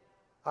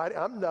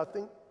 I'm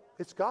nothing.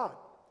 It's God.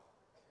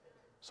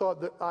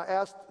 So I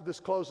asked this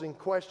closing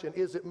question: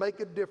 is it make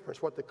a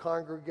difference what the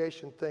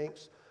congregation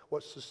thinks,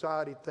 what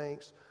society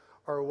thinks,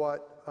 or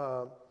what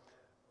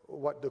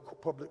the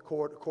public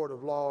court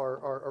of law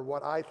or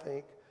what I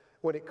think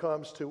when it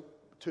comes to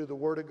the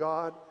Word of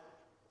God?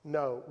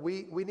 No,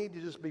 we need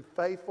to just be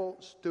faithful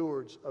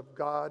stewards of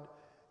God,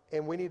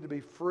 and we need to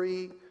be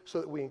free so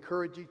that we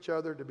encourage each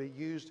other to be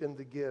used in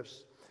the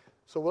gifts.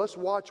 So let's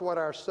watch what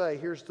I say.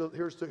 Here's the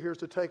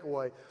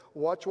takeaway.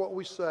 Watch what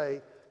we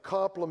say.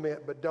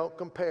 Compliment, but don't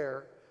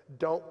compare.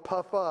 Don't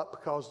puff up,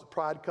 because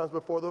pride comes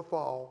before the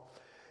fall.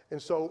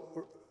 And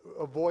so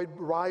avoid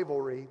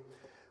rivalry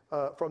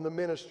from the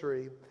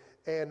ministry,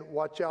 and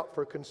watch out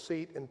for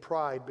conceit and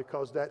pride,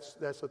 because that's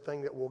the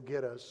thing that will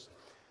get us.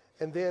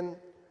 And then,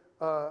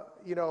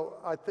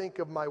 I think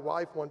of my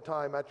wife one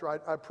time after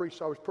I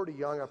preached. I was pretty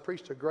young. I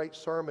preached a great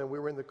sermon. We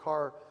were in the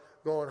car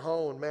going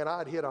home. Man,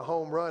 I'd hit a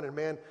home run, and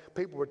man,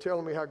 people were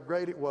telling me how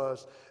great it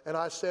was. And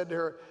I said to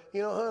her,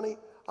 honey,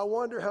 I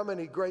wonder how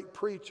many great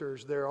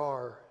preachers there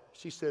are.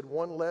 She said,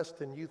 one less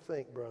than you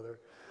think, brother.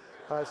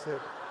 I said,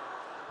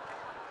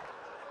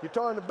 you're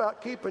talking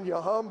about keeping you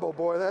humble,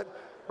 boy. That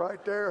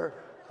right there,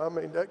 I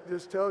mean, that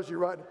just tells you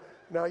right.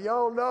 Now,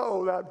 y'all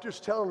know that I'm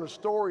just telling a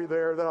story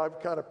there that I've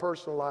kind of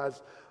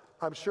personalized.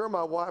 I'm sure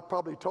my wife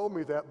probably told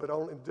me that, but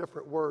only in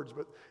different words.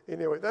 But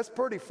anyway, that's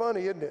pretty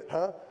funny, isn't it,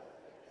 huh?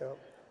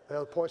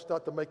 The point's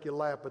not to make you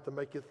laugh, but to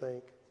make you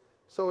think.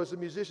 So as the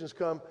musicians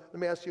come, let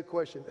me ask you a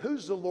question.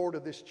 Who's the Lord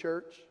of this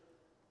church?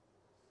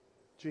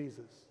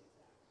 Jesus.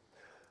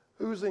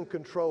 Who's in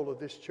control of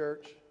this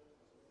church?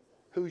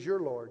 Who's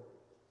your Lord?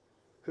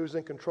 Who's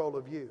in control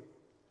of you?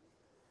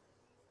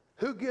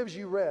 Who gives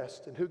you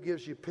rest and who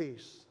gives you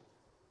peace?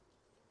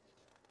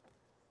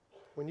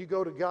 When you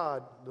go to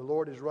God, the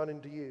Lord is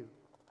running to you.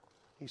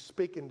 He's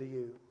speaking to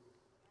you.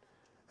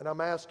 And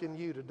I'm asking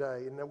you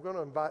today, and I'm going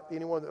to invite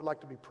anyone that would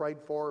like to be prayed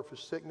for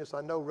sickness.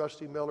 I know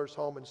Rusty Miller's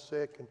home and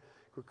sick, and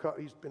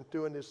he's been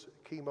doing this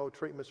chemo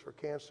treatments for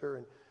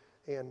cancer,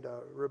 and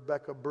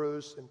Rebecca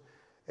Bruce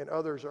and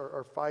others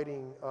are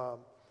fighting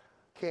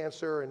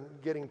cancer and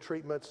getting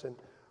treatments. And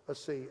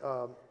let's see,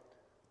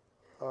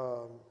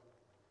 Cheryl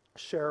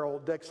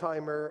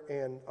Dexheimer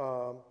and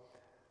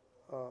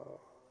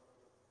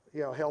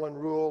Helen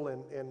Rule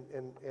and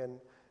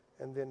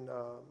then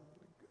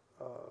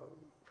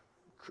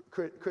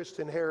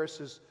Kristen Harris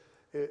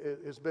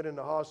has been in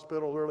the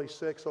hospital, really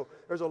sick. So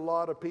there's a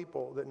lot of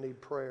people that need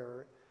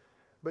prayer.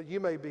 But you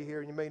may be here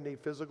and you may need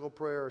physical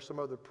prayer or some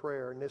other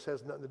prayer, and this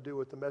has nothing to do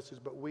with the message,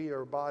 but we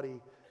are a body.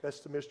 That's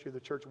the mystery of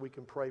the church. We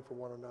can pray for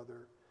one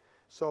another.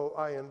 So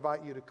I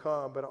invite you to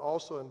come, but I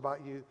also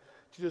invite you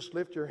to just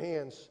lift your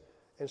hands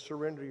and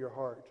surrender your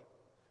heart.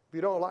 If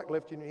you don't like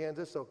lifting your hands,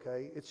 it's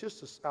okay. It's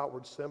just an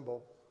outward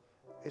symbol.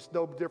 It's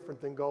no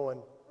different than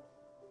going,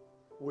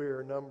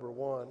 we're number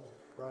one,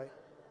 right?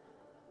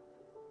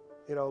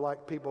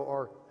 Like people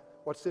are,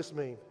 what's this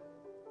mean?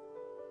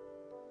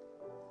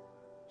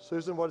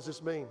 Susan, what does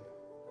this mean?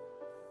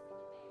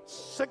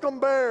 Sic 'em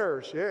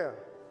bears, yeah.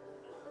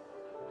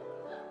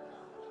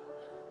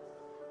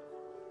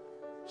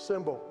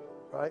 Symbol,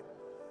 right?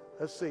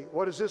 Let's see,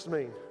 what does this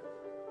mean?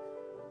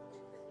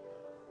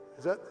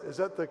 Is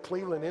that the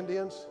Cleveland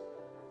Indians?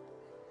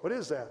 What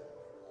is that?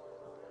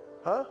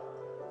 Huh?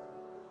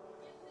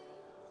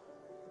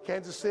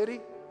 Kansas City?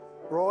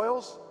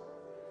 Royals?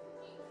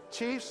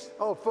 Chiefs?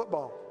 Oh,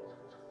 football.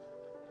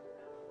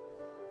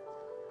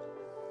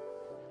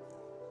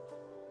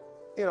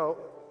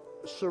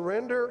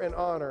 Surrender and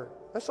honor.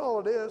 That's all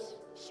it is.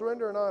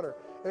 Surrender and honor.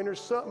 And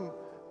there's something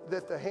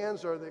that the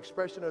hands are the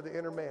expression of the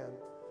inner man.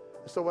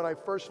 So when I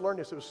first learned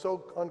this, it was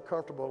so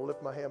uncomfortable to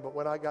lift my hand. But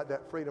when I got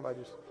that freedom, I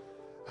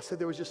said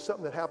there was just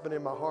something that happened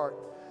in my heart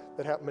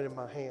that happened in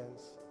my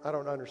hands. I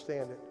don't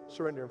understand it.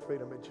 Surrender and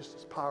freedom, it just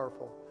is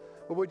powerful.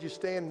 But would you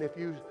stand, if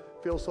you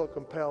feel so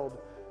compelled,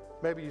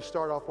 maybe you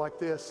start off like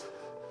this.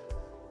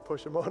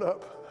 Push them on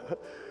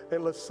up.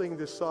 And let's sing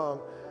this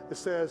song. It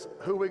says,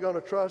 who are we going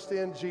to trust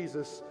in?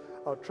 Jesus.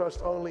 I'll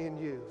trust only in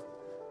you.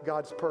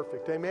 God's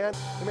perfect. Amen?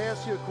 Let me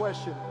ask you a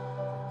question.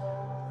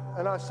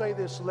 And I say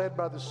this led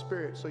by the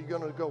Spirit. So you're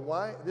going to go,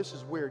 why? This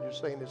is weird. You're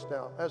saying this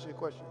now. Ask you a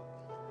question.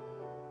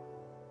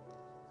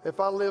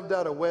 If I lived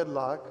out of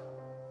wedlock,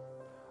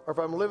 or if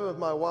I'm living with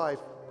my wife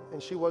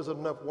and she wasn't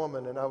enough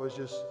woman and I was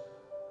just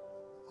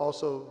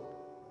also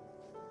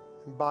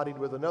embodied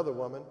with another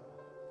woman,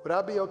 would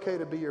I be okay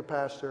to be your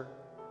pastor?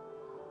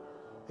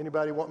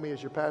 Anybody want me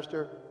as your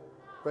pastor?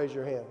 Raise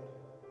your hand.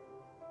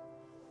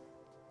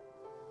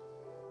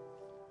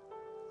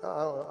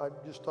 I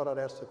just thought I'd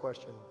ask the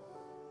question.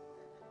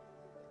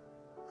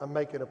 I'm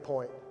making a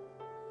point.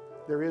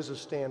 There is a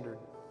standard.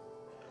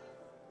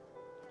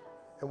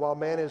 And while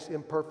man is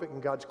imperfect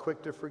and God's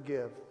quick to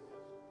forgive,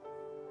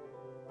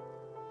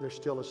 there's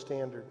still a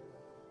standard.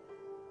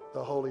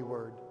 The Holy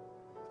Word,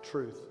 the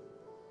truth.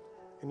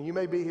 And you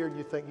may be here and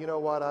you think, you know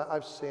what,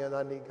 I've sinned.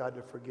 I need God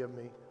to forgive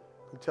me.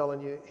 I'm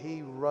telling you,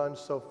 He runs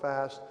so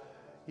fast.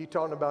 You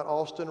talking about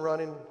Austin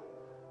running?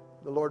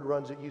 The Lord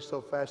runs at you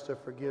so fast to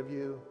forgive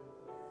you.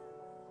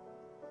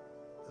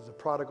 As a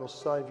prodigal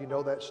son, if you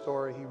know that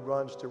story, he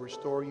runs to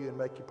restore you and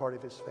make you part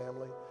of his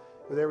family.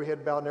 With every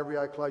head bowed and every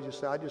eye closed, you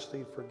say, I just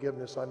need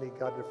forgiveness. I need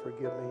God to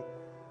forgive me.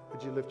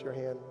 Would you lift your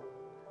hand?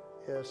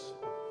 Yes,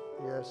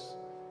 yes,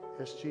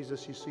 yes,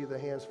 Jesus, you see the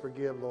hands.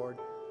 Forgive, Lord.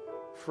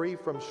 Free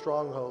from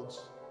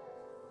strongholds.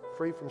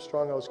 Free from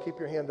strongholds. Keep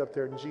your hand up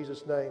there in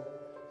Jesus' name.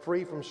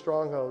 Free from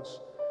strongholds.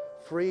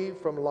 Free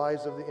from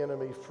lies of the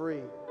enemy.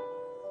 Free.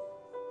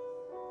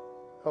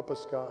 Help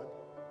us, God.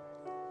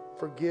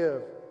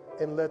 Forgive,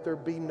 and let there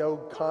be no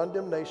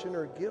condemnation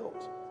or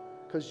guilt,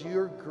 because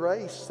your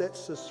grace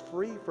sets us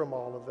free from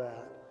all of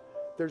that.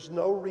 There's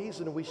no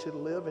reason we should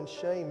live in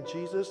shame.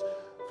 Jesus,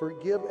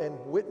 forgive and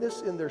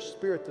witness in their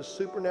spirit the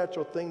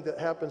supernatural thing that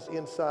happens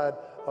inside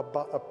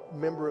a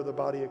member of the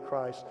body of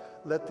Christ.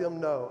 Let them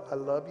know, I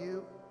love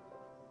you.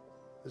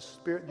 The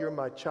Spirit, you're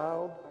my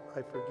child.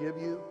 I forgive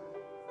you.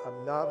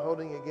 I'm not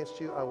holding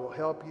against you. I will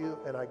help you,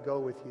 and I go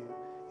with you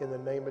in the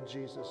name of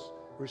Jesus.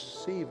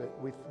 Receive it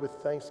with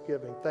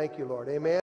thanksgiving. Thank you, Lord. Amen.